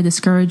to try to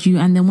discourage you.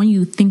 And then when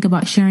you think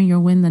about sharing your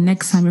win the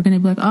next time, you're going to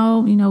be like,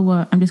 oh, you know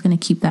what? I'm just going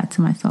to keep that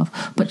to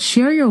myself. But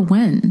share your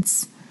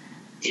wins.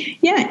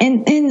 Yeah,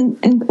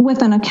 and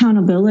with an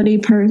accountability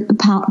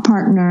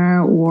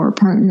partner or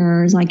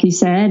partners, like you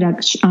said,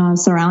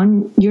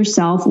 surround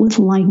yourself with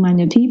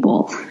like-minded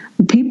people.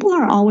 People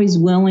are always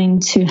willing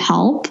to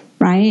help,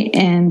 right?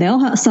 And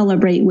they'll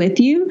celebrate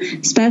with you,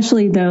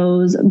 especially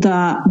those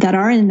that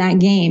are in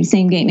that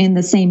same game, in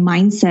the same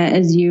mindset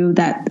as you,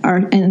 that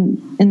are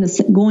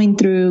going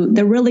through.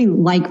 They're really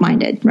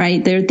like-minded,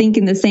 right? They're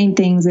thinking the same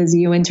things as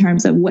you in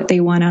terms of what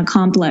they want to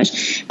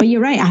accomplish. But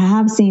you're right. I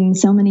have seen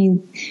so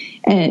many.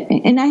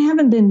 And I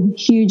haven't been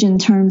huge in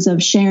terms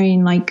of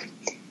sharing like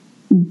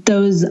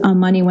those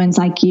money wins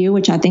like you,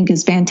 which I think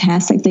is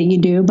fantastic that you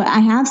do. But I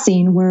have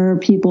seen where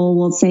people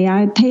will say,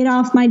 I paid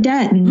off my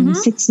debt in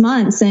 6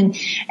 months.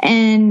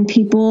 And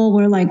people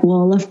were like,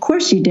 well, of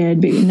course you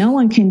did, but no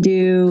one can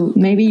do,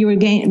 maybe you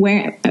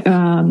were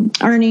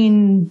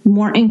earning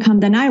more income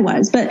than I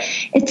was. But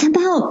it's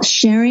about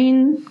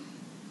sharing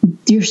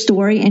your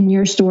story, and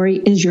your story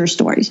is your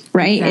story,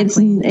 right?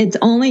 Exactly. It's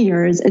only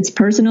yours. It's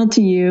personal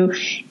to you,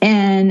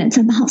 and it's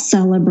about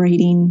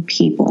celebrating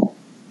people.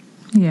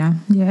 Yeah.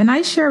 And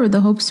I share with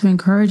the hopes to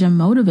encourage and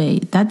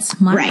motivate.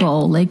 That's my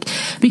goal. Like,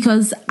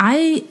 because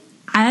I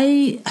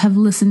have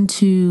listened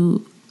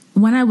to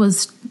when I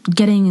was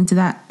getting into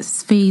that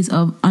phase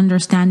of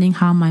understanding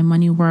how my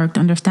money worked,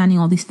 understanding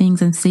all these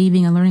things and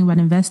saving and learning about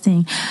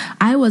investing,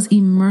 I was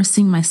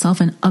immersing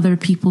myself in other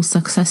people's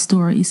success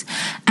stories.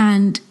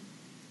 And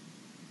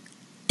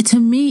to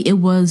me, it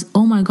was,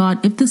 oh my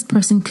God, if this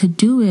person could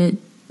do it,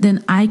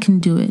 then I can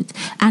do it.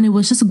 And it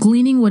was just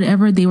gleaning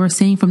whatever they were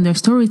saying from their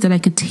stories that I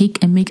could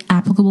take and make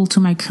applicable to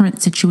my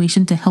current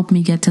situation to help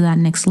me get to that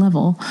next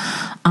level.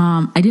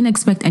 I didn't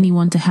expect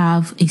anyone to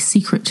have a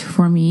secret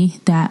for me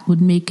that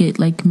would make it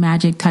like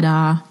magic,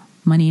 tada,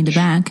 money in the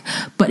bank.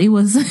 But it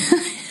was,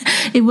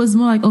 it was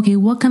more like, okay,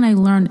 what can I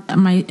learn?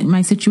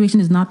 My situation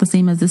is not the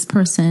same as this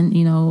person.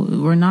 You know, we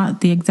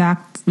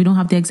don't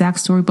have the exact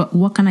story, but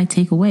what can I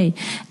take away?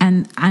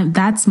 And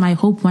that's my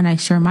hope when I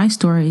share my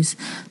stories,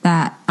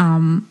 that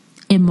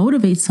it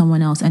motivates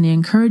someone else and it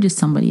encourages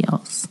somebody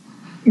else.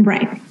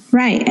 Right.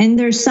 And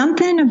there's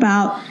something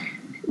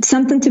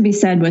to be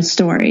said with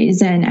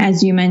stories. And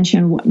as you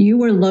mentioned, you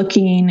were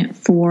looking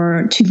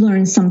to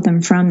learn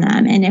something from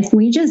them. And if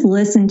we just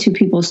listen to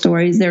people's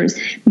stories, there's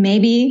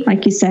maybe,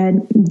 like you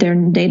said,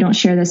 they don't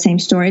share the same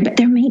story, but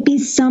there may be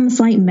some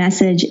slight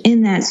message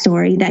in that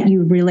story that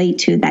you relate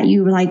to, that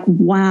you were like,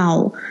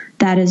 wow,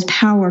 that is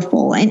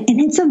powerful. And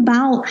it's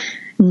about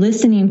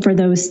listening for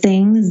those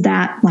things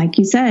that, like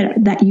you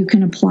said, that you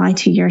can apply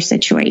to your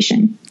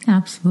situation.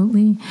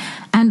 Absolutely.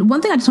 And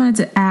one thing I just wanted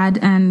to add,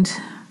 and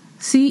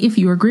see if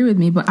you agree with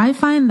me, but I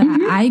find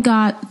that I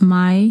got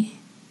my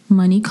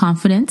money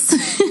confidence,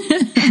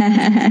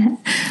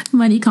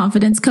 money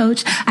confidence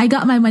coach. I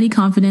got my money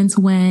confidence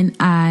when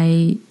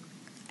I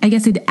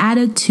guess it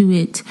added to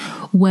it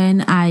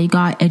when I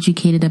got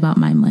educated about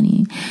my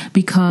money,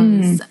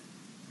 because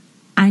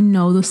I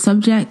know the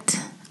subject.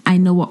 I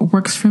know what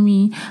works for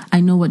me. I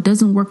know what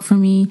doesn't work for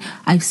me.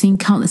 I've seen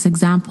countless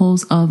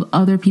examples of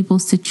other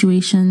people's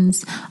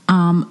situations.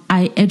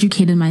 I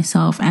educated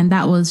myself, and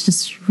that was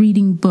just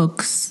reading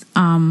books.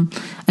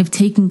 I've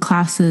taken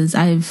classes.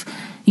 I've,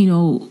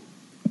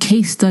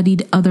 case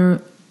studied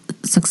other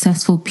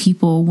successful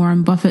people.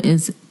 Warren Buffett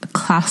is a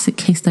classic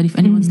case study. If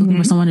anyone's looking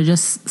for someone to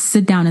just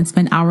sit down and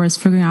spend hours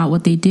figuring out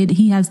what they did,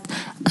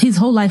 his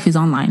whole life is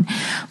online.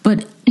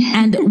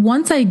 And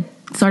once I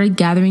started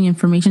gathering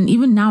information,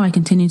 even now I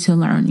continue to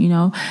learn,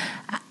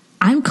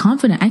 I'm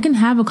confident I can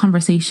have a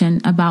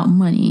conversation about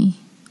money,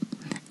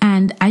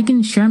 and I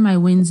can share my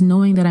wins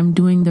knowing that I'm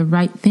doing the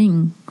right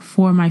thing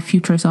for my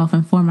future self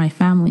and for my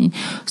family.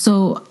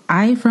 So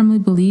I firmly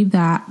believe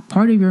that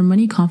part of your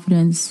money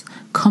confidence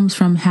comes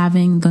from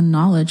having the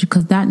knowledge,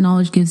 because that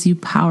knowledge gives you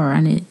power,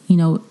 and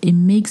it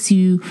makes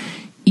you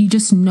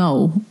just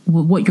know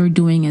what you're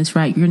doing is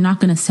right. You're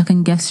not going to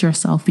second guess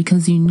yourself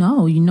because you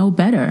know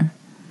better.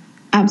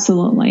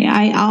 Absolutely.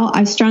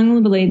 I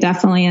strongly believe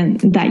definitely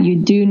that you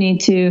do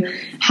need to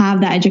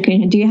have that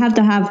education. Do you have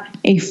to have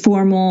a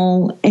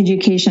formal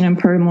education in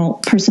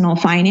personal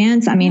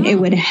finance? I mean, it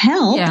would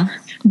help,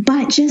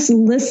 but just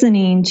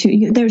listening to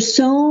you, there's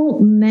so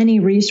many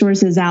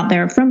resources out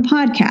there, from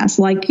podcasts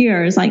like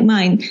yours, like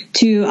mine,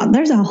 to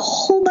there's a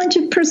whole bunch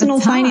of personal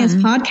finance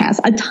podcasts,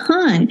 a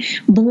ton,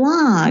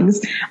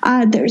 blogs.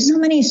 There's so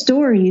many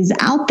stories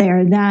out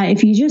there that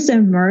if you just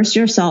immerse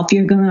yourself,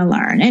 you're going to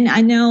learn. And I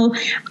know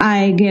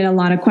I get a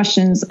lot of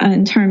questions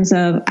in terms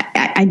of,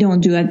 I don't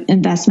do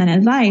investment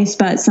advice,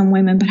 but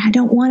I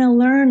don't want to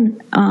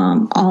learn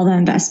all the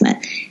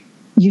investment.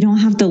 You don't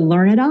have to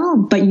learn it all,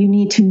 but you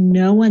need to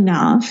know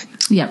enough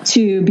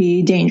to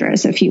be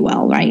dangerous, if you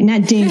will, right?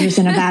 Not dangerous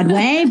in a bad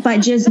way, but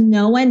just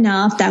know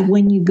enough that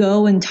when you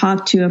go and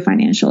talk to a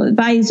financial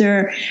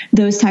advisor,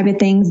 those type of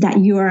things, that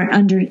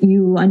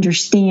you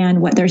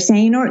understand what they're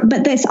saying.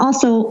 But there's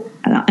also,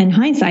 in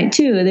hindsight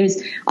too,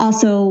 there's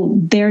also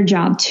their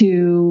job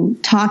to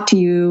talk to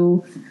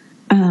you,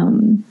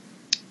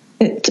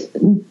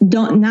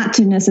 not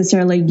to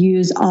necessarily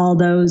use all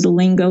those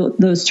lingo,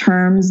 those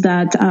terms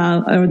that,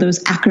 or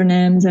those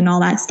acronyms and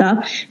all that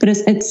stuff, but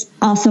it's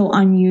also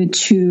on you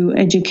to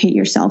educate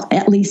yourself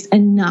at least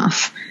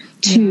enough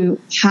to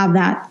have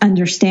that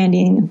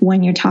understanding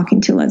when you're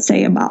talking to, let's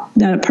say, about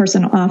the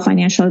person,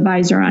 financial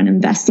advisor on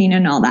investing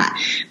and all that.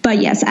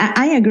 But yes,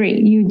 I agree.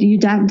 You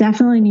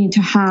definitely need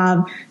to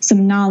have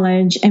some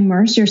knowledge,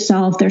 immerse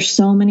yourself. There's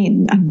so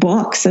many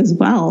books as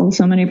well,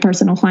 so many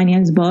personal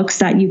finance books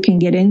that you can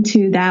get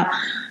into that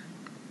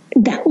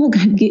will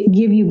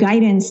give you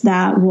guidance,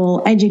 that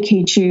will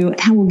educate you,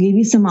 that will give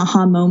you some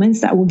aha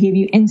moments, that will give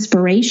you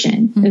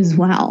inspiration as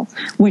well,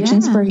 which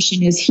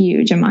inspiration is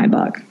huge in my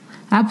book.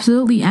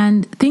 Absolutely.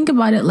 And think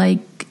about it like,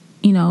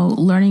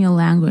 learning a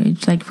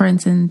language. Like, for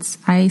instance,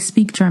 I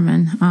speak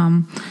German.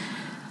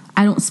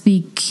 I don't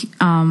speak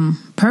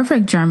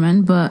perfect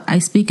German, but I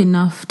speak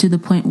enough to the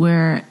point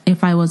where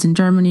if I was in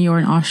Germany or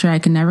in Austria, I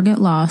can never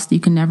get lost. You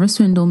can never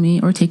swindle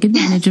me or take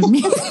advantage of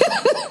me.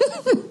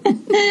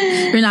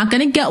 You're not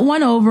going to get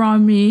one over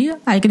on me.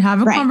 I can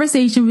have a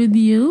conversation with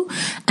you,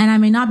 and I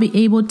may not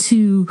be able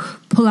to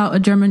pull out a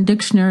German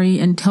dictionary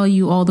and tell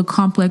you all the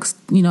complex,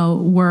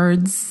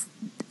 words.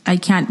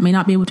 May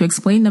not be able to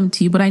explain them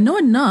to you, but I know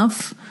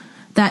enough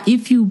that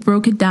if you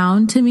broke it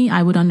down to me,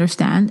 I would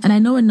understand. And I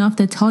know enough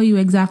to tell you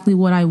exactly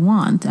what I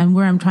want and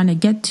where I'm trying to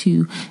get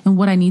to and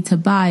what I need to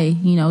buy,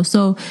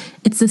 So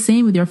it's the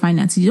same with your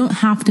finances. You don't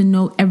have to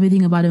know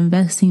everything about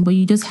investing, but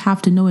you just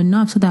have to know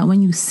enough so that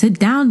when you sit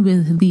down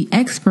with the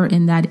expert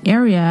in that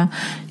area,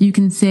 you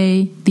can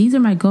say, these are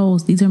my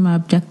goals, these are my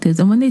objectives.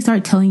 And when they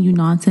start telling you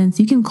nonsense,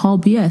 you can call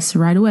BS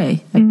right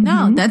away. Like,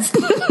 no, that's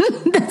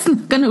that's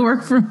not going to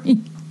work for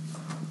me.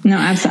 No,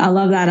 I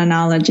love that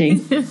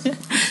analogy.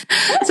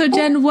 So,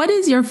 Jen, what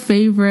is your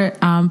favorite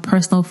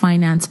personal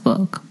finance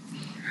book?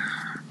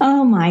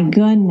 Oh my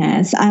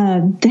goodness. How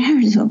am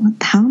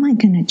I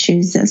going to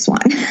choose this one?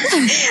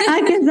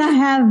 Because I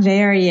have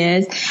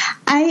various.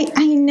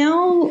 I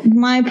know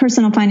my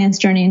personal finance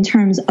journey in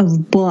terms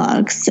of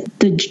books.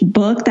 The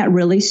book that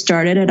really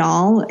started it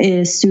all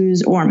is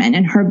Suze Orman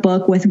and her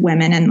book With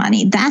Women and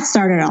Money. That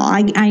started it all.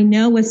 I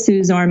know with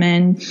Suze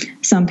Orman,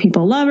 some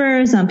people love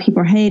her, some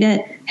people hate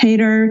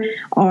her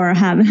or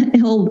have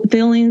ill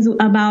feelings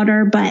about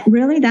her, but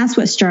really that's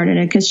what started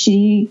it, because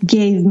she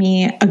gave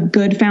me a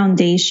good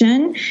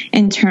foundation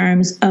in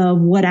terms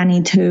of what I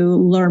need to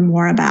learn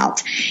more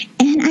about.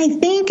 And I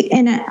think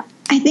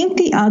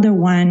the other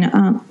one,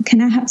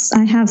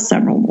 I have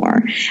several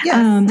more.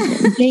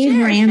 Yes. Dave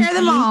Ramsey. Share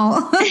them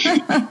all.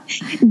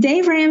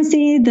 Dave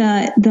Ramsey,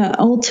 the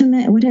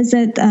ultimate, what is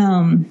it?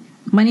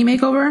 Money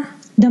Makeover?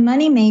 The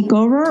Money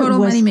Makeover. Total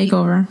Money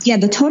Makeover. Yeah,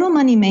 the Total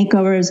Money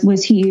Makeover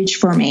was huge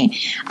for me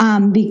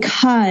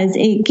because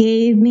it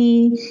gave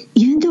me,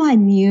 even though I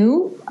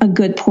knew a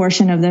good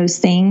portion of those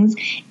things,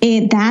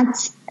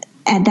 that's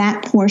at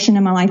that portion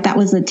of my life, that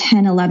was the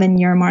 10, 11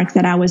 year mark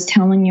that I was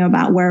telling you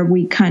about, where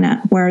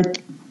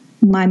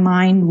my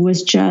mind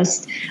was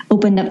just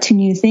opened up to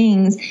new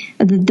things.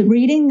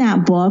 Reading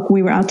that book,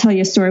 I'll tell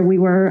you a story. We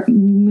were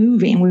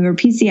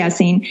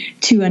PCSing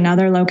to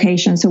another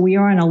location. So we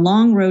are on a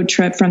long road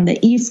trip from the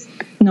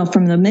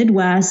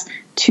Midwest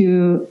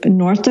to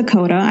North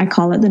Dakota. I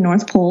call it the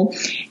North Pole.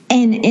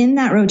 And in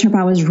that road trip,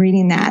 I was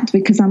reading that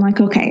because I'm like,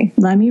 okay,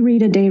 let me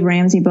read a Dave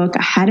Ramsey book.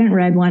 I hadn't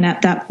read one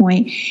at that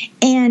point.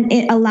 And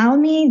it allowed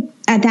me,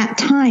 at that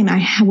time,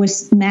 I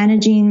was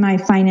managing my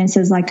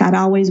finances like I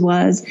always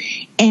was.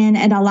 And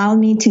it allowed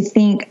me to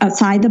think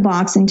outside the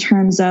box in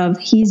terms of,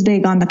 he's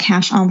big on the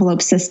cash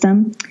envelope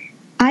system.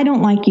 I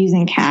don't like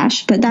using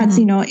cash, but that's,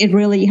 it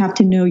really, you have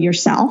to know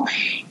yourself.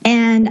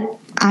 And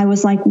I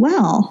was like,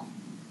 well,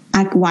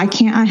 why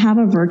can't I have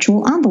a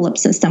virtual envelope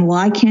system?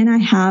 Why can't I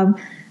have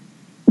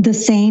the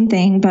same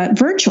thing, but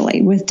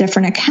virtually with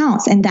different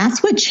accounts? And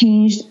that's what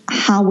changed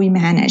how we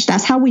manage.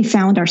 That's how we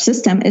found our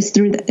system,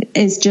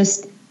 is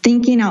just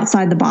thinking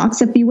outside the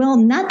box, if you will.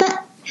 Not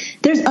that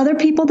there's other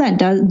people that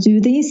do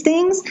these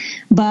things,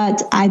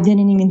 but I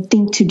didn't even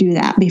think to do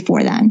that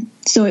before then.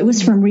 So it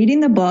was from reading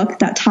the book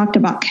that talked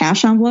about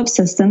cash envelope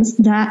systems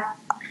that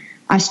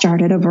I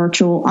started a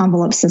virtual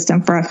envelope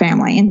system for a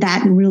family. And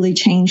that really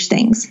changed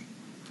things.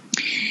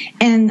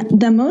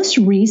 And the most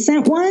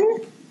recent one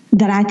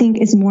that I think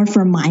is more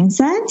for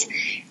mindset,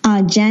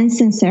 Jen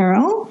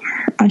Sincero,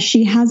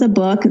 she has a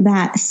book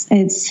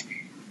it's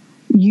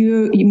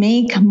you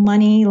make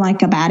money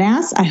like a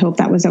badass. I hope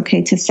that was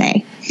okay to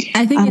say.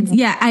 I think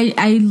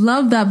I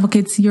love that book.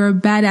 It's You're a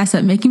Badass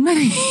at Making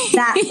Money.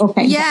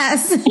 Okay.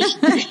 Yes.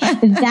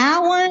 That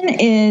one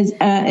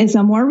is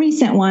a more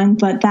recent one,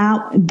 but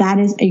that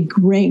is a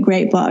great,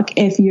 great book.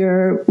 If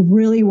you're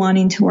really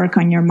wanting to work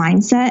on your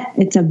mindset,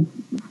 it's a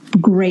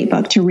great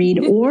book to read,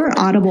 or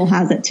Audible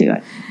has it to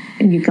it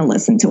and you can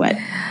listen to it.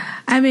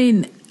 I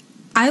mean,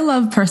 I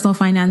love personal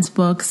finance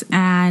books,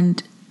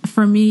 and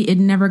for me, it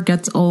never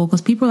gets old,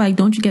 because people are like,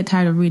 don't you get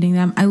tired of reading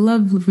them? I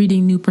love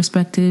reading new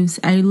perspectives.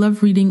 I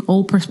love reading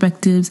old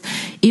perspectives,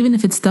 even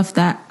if it's stuff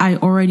that I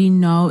already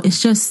know.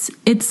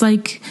 It's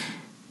like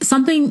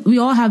something, we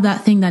all have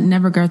that thing that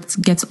never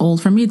gets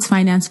old. For me, it's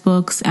finance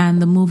books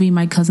and the movie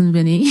My Cousin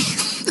Vinny.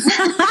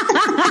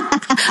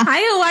 I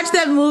have watched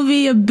that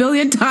movie a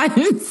billion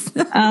times.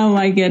 Oh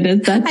my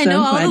goodness, that's so funny. I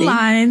know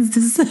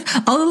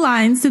all the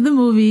lines to the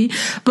movie.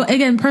 But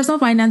again, personal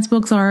finance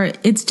books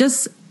it's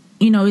just,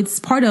 it's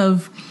part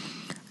of,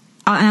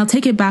 and I'll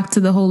take it back to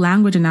the whole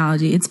language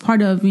analogy. It's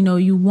part of,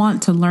 you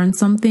want to learn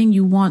something,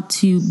 you want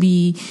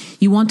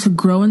to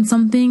grow in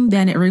something,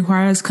 then it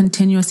requires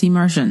continuous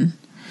immersion.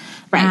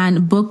 Right.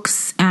 And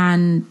books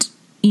and,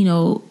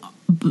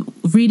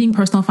 reading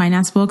personal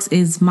finance books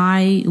is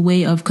my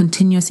way of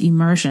continuous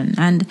immersion.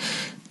 And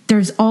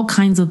there's all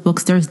kinds of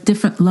books. There's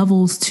different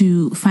levels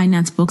to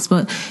finance books,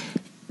 but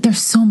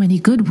there's so many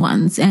good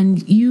ones.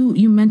 And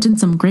you mentioned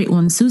some great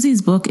ones.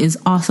 Susie's book is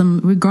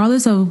awesome,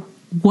 regardless of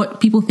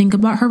what people think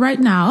about her right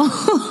now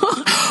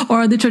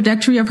or the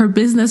trajectory of her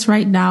business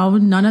right now.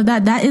 None of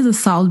that. That is a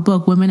solid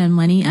book, Women and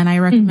Money. And I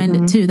recommend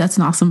it too. That's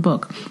an awesome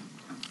book.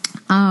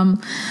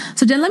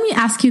 So Jen, let me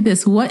ask you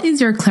this. What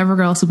is your clever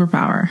girl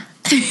superpower?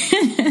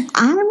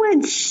 I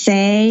would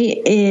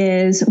say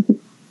is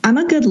I'm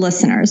a good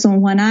listener. So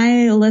when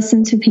I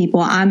listen to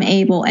people, I'm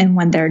able, and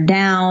when they're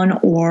down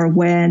or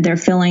when they're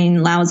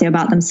feeling lousy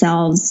about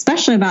themselves,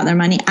 especially about their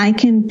money, I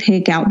can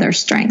pick out their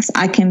strengths.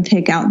 I can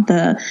pick out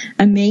the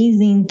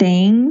amazing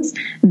things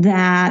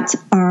that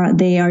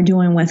they are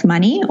doing with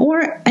money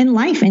or in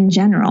life in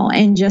general,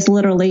 and just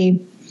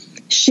literally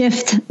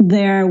shift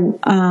their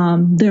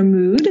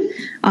mood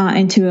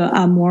into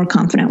a more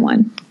confident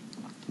one.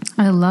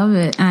 I love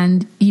it.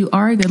 And you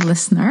are a good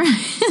listener.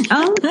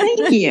 Oh,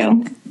 thank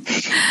you.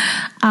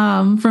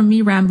 From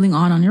me rambling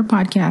on your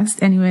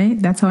podcast. Anyway,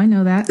 that's how I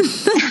know that.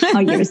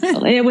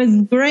 It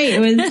was great. It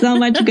was so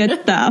much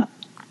good stuff.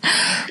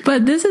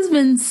 But this has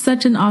been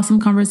such an awesome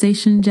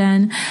conversation,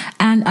 Jen.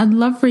 And I'd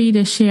love for you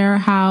to share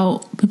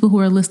how people who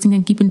are listening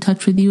can keep in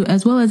touch with you,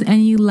 as well as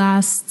any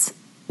last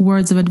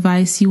words of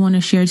advice you want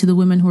to share to the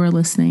women who are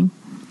listening.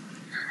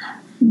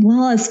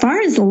 Well, as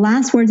far as the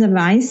last words of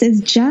advice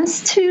is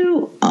just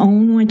to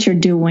own what you're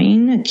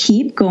doing,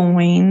 keep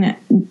going,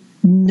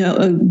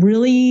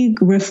 really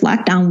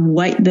reflect on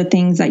what the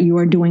things that you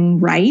are doing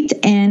right,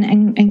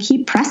 and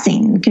keep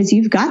pressing, because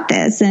you've got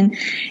this. And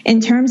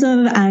in terms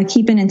of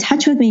keeping in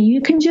touch with me,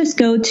 you can just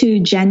go to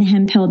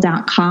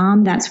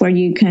jenhemphill.com. That's where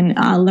you can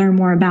learn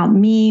more about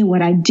me,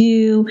 what I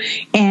do,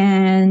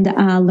 and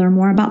learn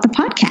more about the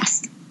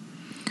podcast.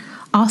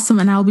 Awesome.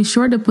 And I'll be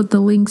sure to put the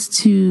links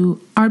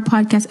to our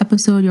podcast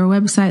episode, your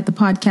website, the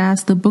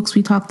podcast, the books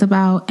we talked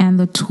about, and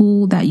the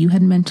tool that you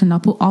had mentioned.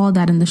 I'll put all of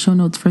that in the show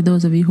notes for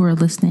those of you who are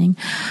listening.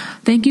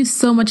 Thank you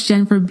so much,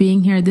 Jen, for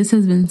being here. This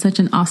has been such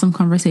an awesome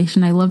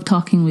conversation. I love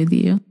talking with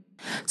you.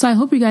 So I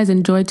hope you guys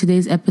enjoyed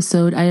today's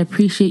episode. I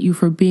appreciate you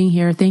for being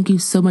here. Thank you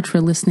so much for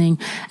listening.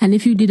 And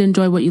if you did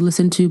enjoy what you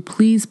listened to,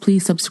 please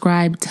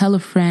subscribe, tell a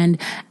friend,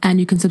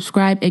 and you can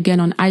subscribe again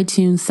on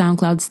iTunes,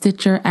 SoundCloud,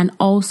 Stitcher, and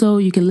also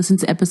you can listen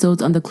to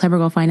episodes on the Clever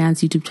Girl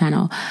Finance YouTube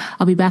channel.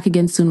 I'll be back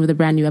again soon with a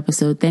brand new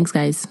episode. Thanks,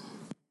 guys.